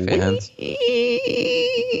 millimeter fans?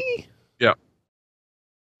 Yeah.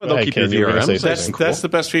 But they'll keep your VRM. That's the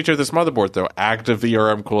best feature of this motherboard, though. Active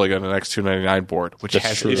VRM cooling on an X299 board, which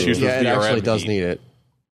has issues with VRM. It actually does need it.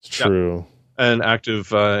 It's true. Yeah. And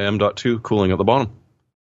active M.2 cooling at the bottom.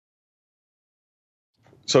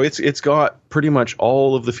 So it's got pretty much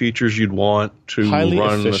all of the features you'd want to Highly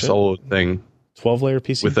run efficient. a solo thing. 12-layer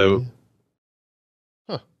PCB. Without...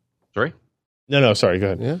 Huh. Sorry? No, sorry, go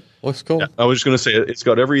ahead. Yeah, looks cool. Yeah, I was just going to say, it's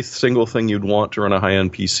got every single thing you'd want to run a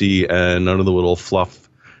high-end PC and none of the little fluff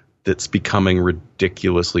that's becoming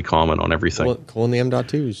ridiculously common on everything. Cool in the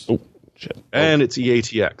M.2s. Oh, shit. And it's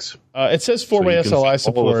EATX. It says 4-way you can see all SLI the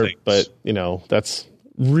support, things. but, that's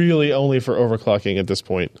really only for overclocking at this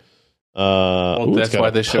point. That's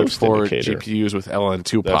why they showed 4 indicator. GPUs with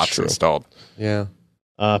LN2 That's pots true. installed. Yeah.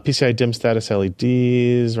 PCI dim status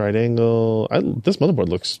LEDs, right angle. This motherboard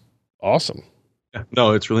looks awesome. Yeah,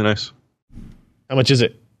 no, it's really nice. How much is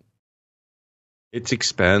it? It's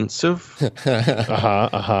expensive.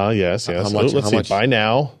 Yes. How much- Let's how see. much? Buy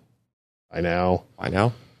now. I know.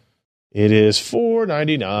 It is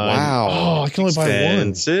 $499. Wow. Oh, I can only buy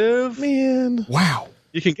Expensive. one. Man. Wow.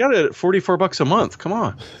 You can get it at $44 a month. Come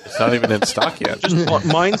on. It's not even in stock yet. Just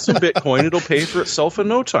mine some Bitcoin. It'll pay for itself in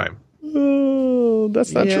no time. Oh,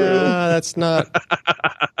 that's not true. That's not.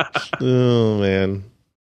 Oh, man.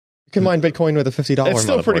 You can mine Bitcoin with a $50 It's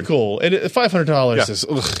still pretty motherboard. cool.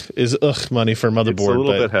 $500 is money for a motherboard. It's a little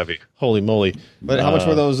but bit heavy. Holy moly. But how much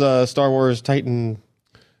were those Star Wars Titan,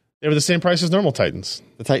 They were the same price as normal Titans.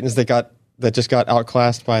 the Titans that just got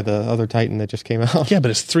outclassed by the other Titan that just came out? Yeah,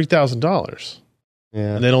 but it's $3,000.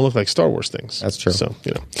 Yeah. And they don't look like Star Wars things. That's true. So, All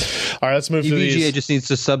right, let's move to EVGA these. just needs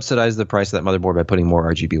to subsidize the price of that motherboard by putting more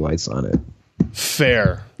RGB lights on it.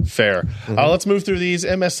 Fair. Let's move through these.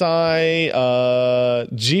 MSI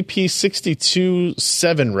GP62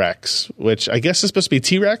 7 Rex, which I guess is supposed to be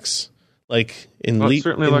T-Rex, like in Well, it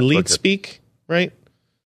certainly looks lead like it. speak, right?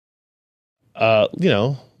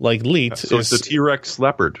 Like Leet. So it's the T-Rex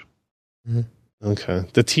Leopard. Okay.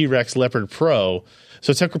 The T-Rex Leopard Pro.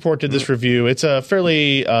 So Tech Report did this review. It's a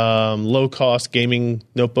fairly low-cost gaming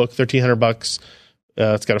notebook, $1,300.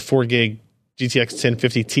 It's got a 4 gig GTX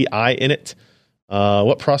 1050 Ti in it.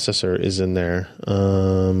 What processor is in there?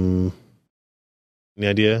 Any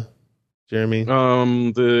idea, Jeremy?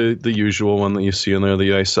 The usual one that you see in there, the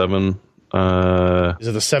i7. Is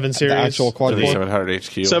it the 7 series? The actual quad core? 7700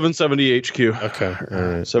 HQ. 770 HQ. Okay. All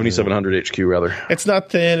right. 7700 HQ, rather. It's not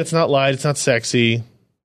thin. It's not light. It's not sexy.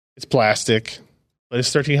 It's plastic. But it's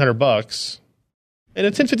 $1,300. And a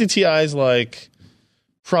 1050 Ti is like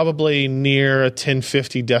probably near a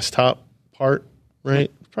 1050 desktop part, right?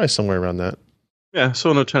 Probably somewhere around that. Yeah, so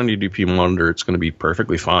on a 1080p monitor, it's going to be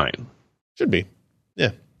perfectly fine. Should be.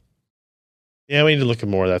 Yeah. Yeah, we need to look at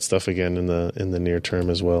more of that stuff again in the near term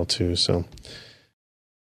as well, too. So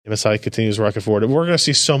MSI continues rocking forward. We're going to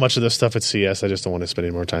see so much of this stuff at CS. I just don't want to spend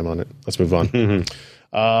any more time on it. Let's move on.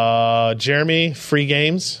 Jeremy, free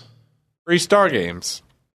games? Free Star Games.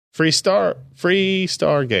 Free Star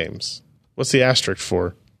Games. What's the asterisk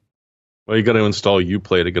for? Well, you got to install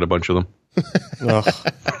Uplay to get a bunch of them.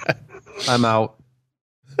 I'm out.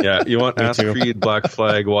 Yeah, you want Ask too. Creed, Black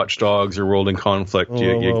Flag, Watch Dogs, or World in Conflict.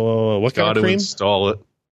 You Whoa. What kind got of to cream? install it.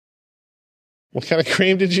 What kind of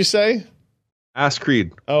cream did you say? Ask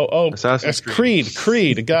Creed. Oh, Assassin's that's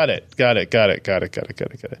Creed. Got it. Are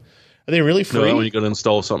they really free? No, you got to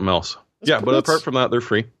install something else. Yeah, but apart from that, they're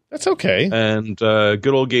free. That's okay. And Good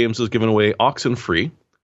Old Games has given away Oxenfree,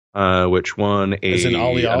 which won As in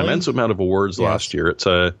Ollie an Ollie? immense amount of awards last year. It's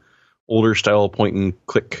a older style point and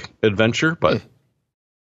click adventure, but it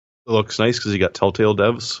looks nice because you got Telltale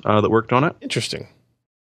devs that worked on it. Interesting.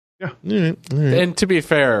 Yeah. All right. And to be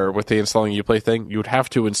fair, with the installing Uplay thing, you would have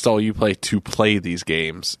to install Uplay to play these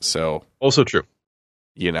games. So, Also true.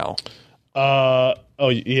 Oh,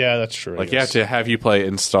 yeah, that's true. Like, you have to have Uplay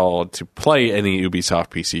installed to play any Ubisoft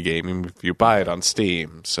PC game, even if you buy it on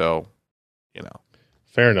Steam. So,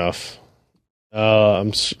 Fair enough.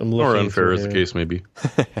 I'm looking Or unfair, through as the here. case may be.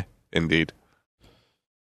 Indeed.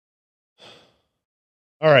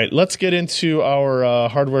 All right, let's get into our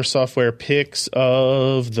hardware software picks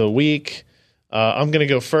of the week. I'm going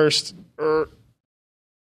to go first.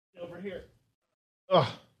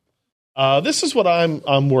 This is what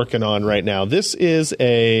I'm working on right now. This is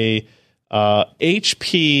a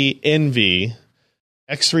HP Envy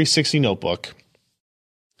X360 notebook.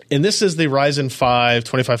 And this is the Ryzen 5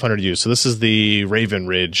 2500U. So this is the Raven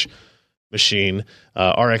Ridge machine.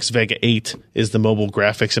 RX Vega 8 is the mobile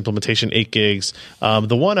graphics implementation, 8 gigs.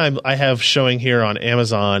 The one I have showing here on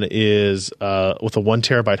Amazon is with a 1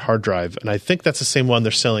 terabyte hard drive. And I think that's the same one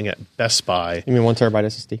they're selling at Best Buy. You mean 1 terabyte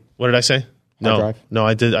SSD? What did I say? Drive? No,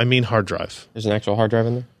 I mean hard drive. There's an actual hard drive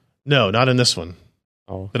in there? No, not in this one.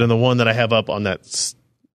 Oh. But in the one that I have up on that...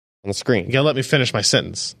 On the screen. You gotta let me finish my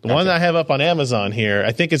sentence. The one that I have up on Amazon here,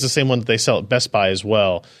 I think it's the same one that they sell at Best Buy as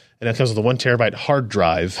well. And it comes with a 1 terabyte hard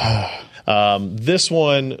drive. This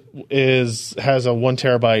one has a 1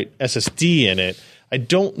 terabyte SSD in it. I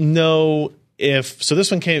don't know if... So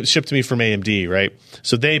this one shipped to me from AMD, right?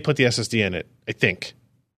 So they put the SSD in it, I think.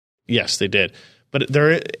 Yes, they did. But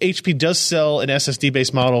HP does sell an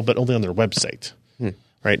SSD-based model, but only on their website.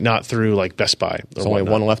 Right, not through like Best Buy. There's only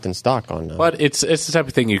one left in stock on. But it's the type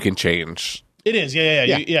of thing you can change. It is, yeah.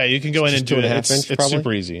 You can go in and do it. 2.5 It's inch, probably?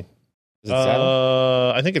 super easy. Is it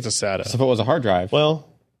SATA? I think it's a SATA. So if it was a hard drive, Well,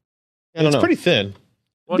 I don't it's know. pretty thin.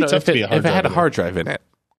 Well, It'd be no, tough if to be a hard it had a drive hard drive in it.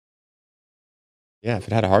 Yeah, if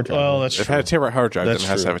it had a hard drive. Well, that's If it true. had a terabyte hard drive, That's then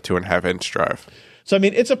it has to true. have a 2.5 inch drive. So I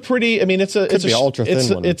mean, it's a pretty. I mean, it's be a ultra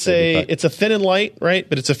thin one, It's maybe, but- it's a thin and light, right?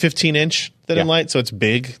 But it's a 15-inch thin and Yeah. light, so it's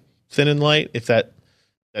big, thin and light. If that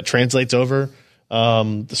translates over.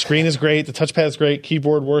 The screen is great. The touchpad is great.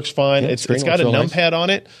 Keyboard works fine. Yeah, It's screen got a looks real nice. numpad on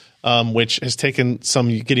it, which has taken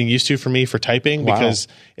some getting used to for me for typing Wow. because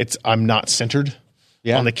I'm not centered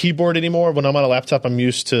Yeah. on the keyboard anymore. When I'm on a laptop, I'm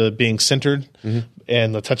used to being centered,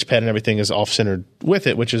 and the touchpad and everything is off centered with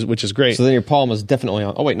it, which is great. So then your palm is definitely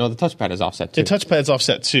on. Oh wait, no, the touchpad is offset too. The touchpad's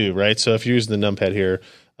offset too, right? So if you're using the numpad here,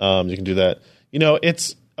 you can do that. You know,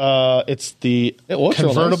 it's the It looks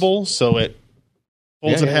real convertible, so it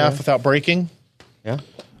folds Yeah, in yeah, half yeah. without breaking. Yeah.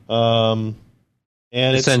 And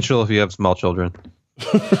it's Essential if you have small children.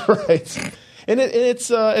 right. And it's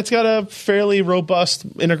got a fairly robust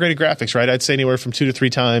integrated graphics, right? I'd say anywhere from 2 to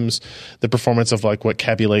 3 times the performance of like what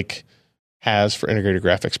Kaby Lake has for integrated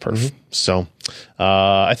graphics perf. So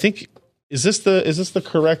I think is this the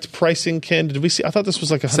correct pricing, Ken? Did we see? I thought this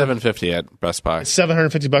was like $750 at Best Buy.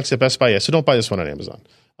 $750 at Best Buy. Yeah, so don't buy this one on Amazon.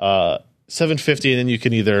 $750, and then you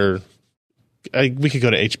can either we could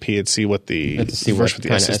go to HP and see what the Have to see version what with the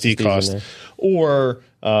kind of SSD SSDs in cost, there. or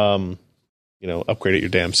upgrade it your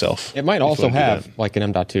damn self. It might if you also wanna do have that. like an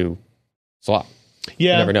M.2 slot.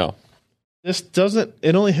 Yeah, You never know. This doesn't.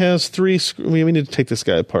 It only has 3 screws. We need to take this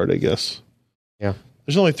guy apart, I guess. Yeah.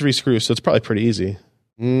 There's only 3 screws, so it's probably pretty easy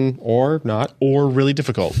Or not. or really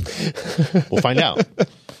difficult. We'll find out.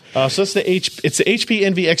 So it's the HP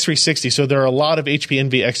Envy X360. So there are a lot of HP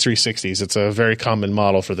Envy X360s. It's a very common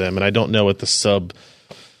model for them, and I don't know what the sub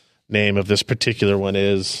name of this particular one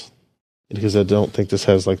is because I don't think this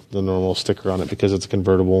has like the normal sticker on it because it's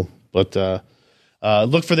convertible. But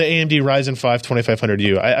look for the AMD Ryzen 5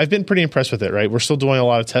 2500U. I've been pretty impressed with it. Right, we're still doing a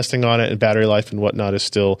lot of testing on it, and battery life and whatnot is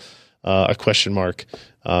still a question mark.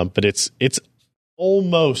 But it's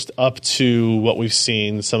almost up to what we've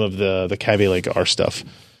seen some of the Kaby Lake R stuff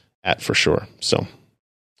at for sure. So,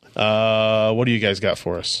 what do you guys got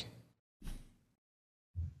for us?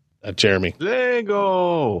 Jeremy.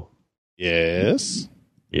 Lego. Yes.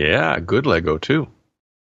 Yeah, good Lego too.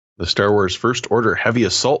 The Star Wars First Order Heavy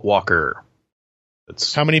Assault Walker.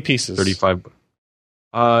 It's How many pieces? 35.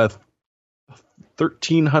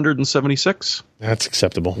 1,376. That's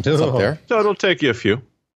acceptable. It's up there. So it'll take you a few.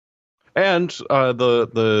 And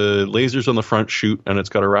the lasers on the front shoot, and it's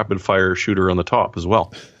got a rapid fire shooter on the top as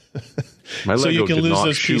well. My So you Lego can did lose not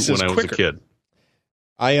those shoot pieces when I was quicker. a kid.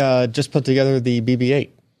 I just put together the BB-8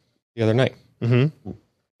 the other night. Mm-hmm.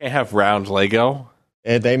 Can't have round Lego.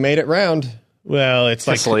 And they made it round. Well, it's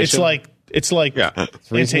like Tessellation? it's like Yeah.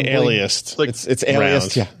 anti-aliased. It's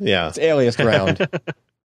aliased. Yeah, Yeah. it's aliased round.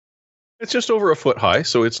 It's just over a foot high,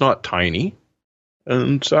 so it's not tiny.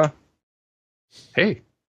 And hey,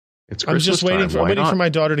 it's I'm just Christmas waiting time. Why waiting not? for my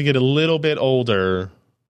daughter to get a little bit older,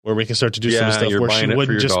 where we can start to do some Yeah, stuff you're where she buying it for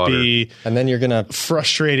wouldn't your just daughter. be And then you're gonna.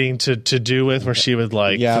 frustrating to do with, where she would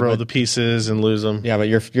like Yeah, throw but- the pieces and lose them. Yeah, but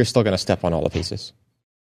you're still gonna step on all the pieces,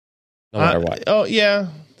 no matter what. Oh yeah,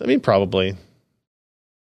 I mean probably.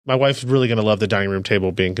 My wife's really going to love the dining room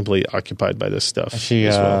table being completely occupied by this stuff. Has she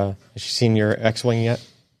as well. has she seen your X-wing yet?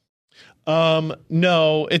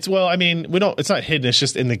 No, it's I mean, it's not hidden. It's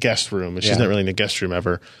just in the guest room. She's Yeah. not really in the guest room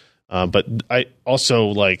ever. But I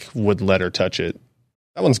also wouldn't let her touch it.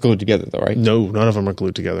 That one's glued together though, right? No, none of them are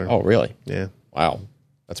glued together. Oh, really? Yeah. Wow,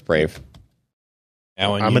 that's brave.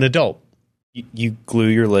 Now, when I'm you, an adult. You glue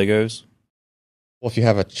your Legos? Well, if you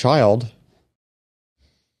have a child,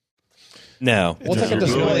 No. well, it's like a You're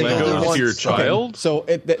display. gluing Legos Once- to your child? So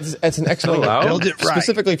it's an excellent Allowed? Build it right.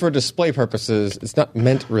 specifically for display purposes. It's not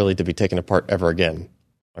meant really to be taken apart ever again.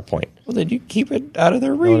 My point. Well, then you keep it out of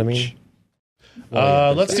their reach. You know what I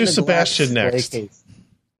mean? Let's do Sebastian next.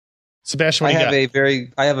 Sebastian, what I do you have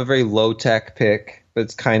got? I have a very low tech pick, but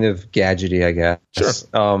it's kind of gadgety, I guess.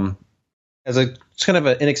 Sure. It's kind of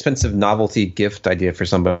an inexpensive novelty gift idea for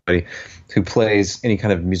somebody who plays any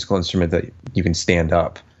kind of musical instrument that you can stand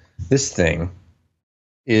up. This thing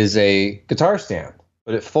is a guitar stand,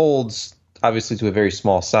 but it folds obviously to a very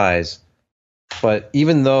small size. But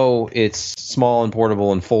even though it's small and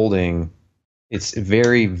portable and folding, it's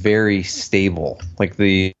very, very stable. Like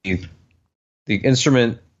the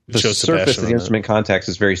instrument, the Shows surface Sebastian of the on instrument contact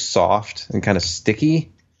is very soft and kind of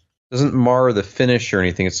sticky. Doesn't mar the finish or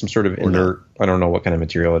anything. It's some sort of inert. I don't know what kind of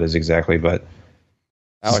material it is exactly, but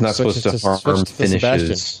Alex, it's not supposed to harm switch to Sebastian.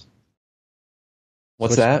 finishes.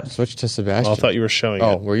 What's that? Switch to Sebastian. Oh, I thought you were showing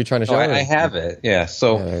Oh, it. were you trying to show Oh, it? I have it. Yeah.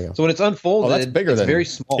 So Yeah, there you go. so when it's unfolded, Oh, that's bigger it's than- very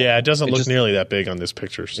small. Yeah, it doesn't It look just- nearly that big on these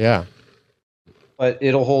pictures. Yeah. But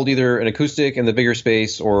it'll hold either an acoustic in the bigger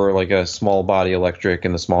space or like a small body electric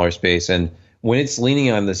in the smaller space. And when it's leaning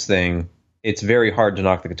on this thing, it's very hard to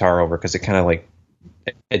knock the guitar over because it kind of like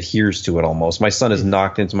adheres to it almost. My son has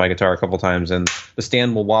knocked into my guitar a couple times, and the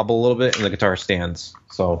stand will wobble a little bit, and the guitar stands.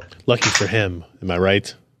 So Lucky for him. Am I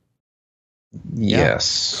right?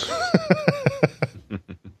 yes,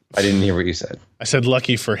 I didn't hear what you said. I said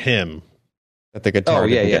lucky for him. That the guitar Oh,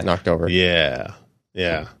 yeah, didn't yeah. get knocked over. Yeah.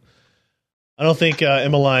 Yeah. I don't think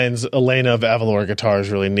Emmeline's Elena of Avalor guitars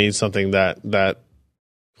really need something that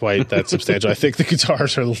quite that substantial. I think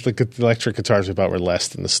the electric guitars we bought were less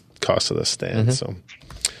than the cost of the stand. Mhm. So,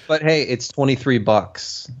 But hey, it's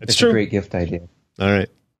 $23. It's true. a great gift idea. all right.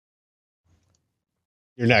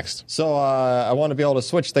 You're next. So I want to be able to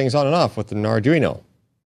switch things on and off with an Arduino,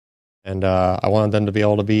 and I wanted them to be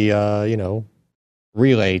able to be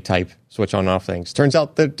relay type switch on and off things. Turns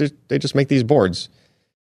out that they just make these boards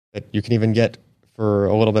that you can even get for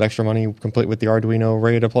a little bit extra money, complete with the Arduino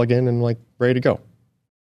ready to plug in and like ready to go.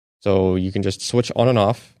 So you can just switch on and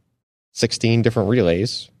off 16 different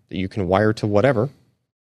relays that you can wire to whatever.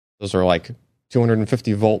 Those are like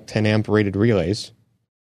 250 volt, 10 amp rated relays.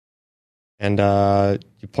 And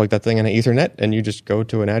you plug that thing in an Ethernet, and you just go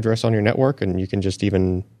to an address on your network, and you can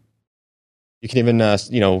even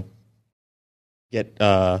get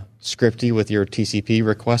scripty with your TCP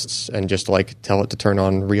requests, and just like tell it to turn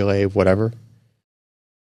on relay whatever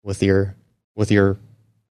with your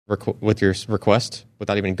request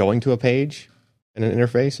without even going to a page in an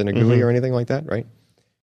interface in a GUI or anything like that, right?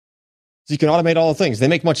 So you can automate all the things. They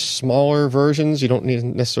make much smaller versions. You don't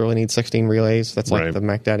necessarily need 16 relays. That's like Right. the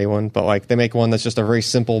Mac Daddy one. But like they make one that's just a very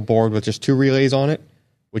simple board with just 2 relays on it,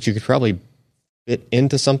 which you could probably fit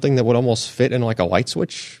into something that would almost fit in like a light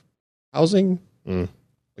switch housing. Mm.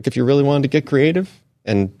 Like if you really wanted to get creative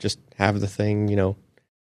and just have the thing,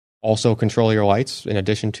 also control your lights in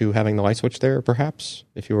addition to having the light switch there, perhaps,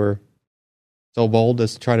 if you were so bold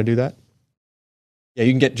as to try to do that. Yeah,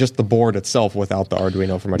 you can get just the board itself without the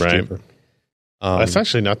Arduino for much Right. cheaper. It's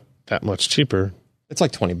actually not that much cheaper. It's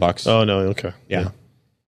like $20. Oh, no. Okay. Yeah.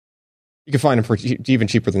 You can find them for even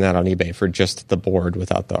cheaper than that on eBay for just the board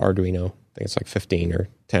without the Arduino. I think it's like 15 or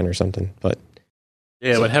 10 or something. But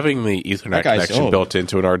Yeah, but having the Ethernet That guy's- connection built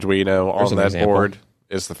into an Arduino There's on an that example. board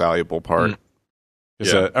is the valuable part.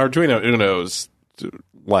 Because Yeah. Arduino Uno's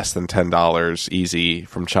less than $10 easy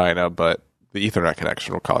from China, but the Ethernet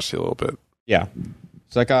connection will cost you a little bit. yeah.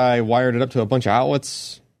 So that guy wired it up to a bunch of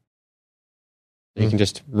outlets. You can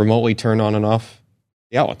just remotely turn on and off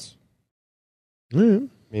the outlets. Mm.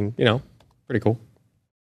 I mean, pretty cool.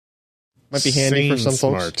 Might be handy for some folks.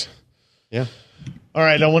 Smart. Yeah. All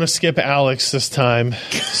right. I want to skip Alex this time.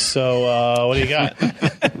 So, what do you got?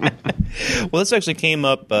 Well, this actually came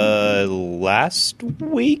up last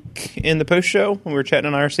week in the post show when we were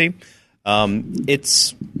chatting on IRC.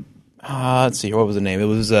 It's let's see, what was the name? It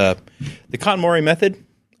was the Katamari method.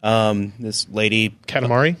 This lady,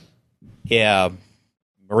 Katamari? yeah,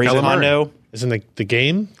 Marisa Calamari. Hondo. Isn't the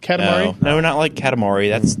game Katamari? No, not like Katamari.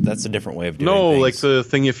 That's a different way of doing No, things. like the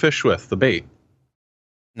thing you fish with, the bait.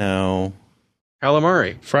 No,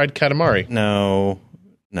 Calamari. Fried Katamari. no.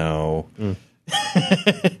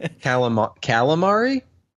 Calamari?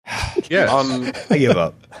 Yes. I give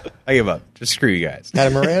up. Just screw you guys.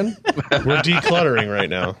 Catamaran? We're decluttering right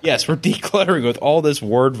now. Yes, we're decluttering with all this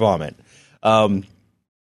word vomit. I'll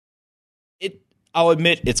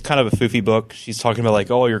admit it's kind of a foofy book. She's talking about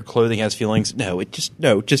like, oh, your clothing has feelings. No,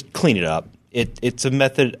 just clean it up. It's a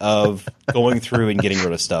method of going through and getting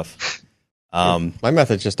rid of stuff. My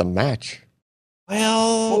method's just a match.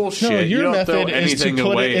 Well, Bullshit. No, You your don't throw method is to anything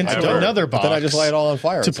put away it into ever. another box. But then I just light it all on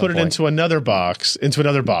fire. to at some put it point. into another box,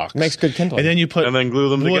 Makes good kindling. and then you put And then glue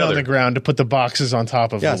them wood together. on the ground to put the boxes on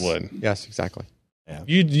top of yes, the wood. yes, exactly.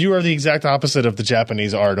 You are the exact opposite of the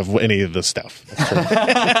Japanese art of any of the stuff.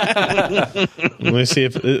 Let me see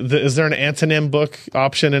if is there an antonym book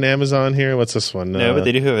option in Amazon here? What's this one? no, but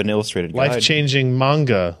they do have an illustrated guide. Life-changing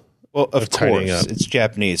manga. Well, of tidying course, up. it's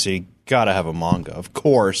Japanese, so you gotta have a manga. Of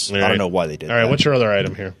course, All I right. don't know why they did. All right, that. what's your other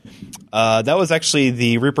item here? That was actually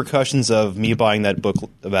the repercussions of me buying that book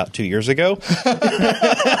about 2 years ago.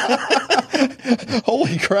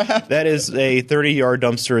 Holy crap! That is a 30-yard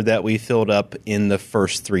dumpster that we filled up in the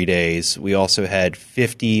first 3 days. We also had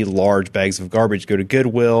 50 large bags of garbage go to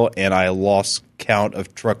Goodwill, and I lost count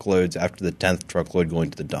of truckloads after the 10th truckload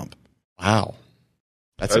going to the dump. Wow,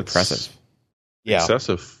 that's impressive. Yeah,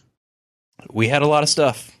 Excessive. we had a lot of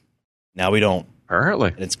stuff. Now we don't, Apparently.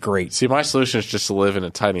 and it's great. See, my solution is just to live in a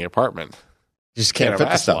tiny apartment. You just can't fit the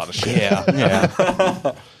amass a lot stuff. of shit.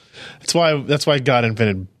 Yeah. That's why God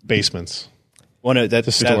invented basements Well, no,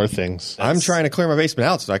 to store things. I'm trying to clear my basement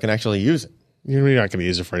out so I can actually use it. You're not going to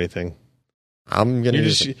use it for anything. I'm gonna You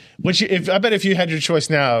use just, it. I bet if you had your choice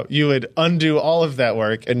now, you would undo all of that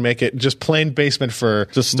work and make it just plain basement for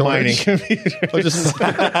Just mining storage? computers. But just-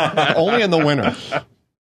 only in the winter.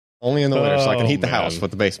 Only in the winter, so I can heat the man. house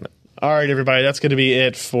with the basement. All right, everybody, that's going to be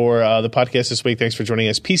it for the podcast this week. Thanks for joining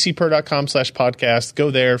us. PCPer.com/podcast. Go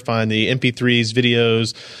there, find the MP3s,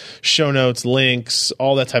 videos, show notes, links,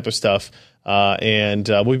 all that type of stuff. And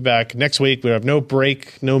we'll be back next week. We have no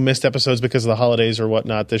break, no missed episodes because of the holidays or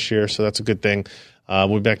whatnot this year, so that's a good thing. We'll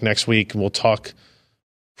be back next week. We'll talk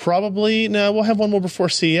we'll have one more before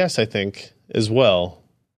CES, I think, as well,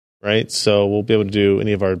 right? So we'll be able to do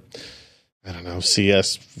any of our,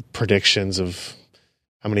 CES predictions of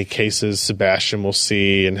how many cases Sebastian will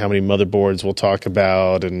see and how many motherboards we'll talk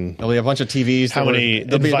about and There'll be a bunch of TVs. how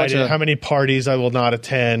many parties I will not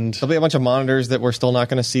attend. There'll be a bunch of monitors that we're still not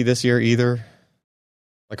going to see this year either.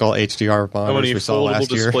 Like all HDR How monitors many we saw foldable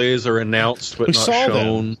last year. displays are announced but We not saw them.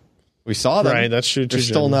 shown? We saw them. Right, that's true. They're too,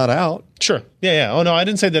 still Jim. not out. Sure. Yeah. Oh, no, I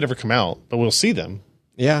didn't say they'd ever come out, but we'll see them.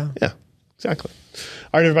 Yeah. Yeah, exactly.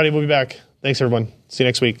 All right, everybody, we'll be back. Thanks, everyone. See you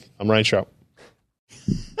next week. I'm Ryan Shrout.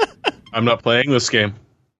 I'm not playing this game.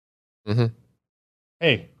 Mm-hmm.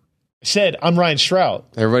 Hey, I said I'm Ryan Shrout.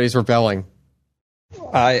 Everybody's rebelling.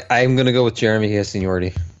 I'm going to go with Jeremy. He has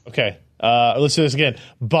seniority. Okay, let's do this again.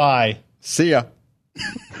 Bye. See ya.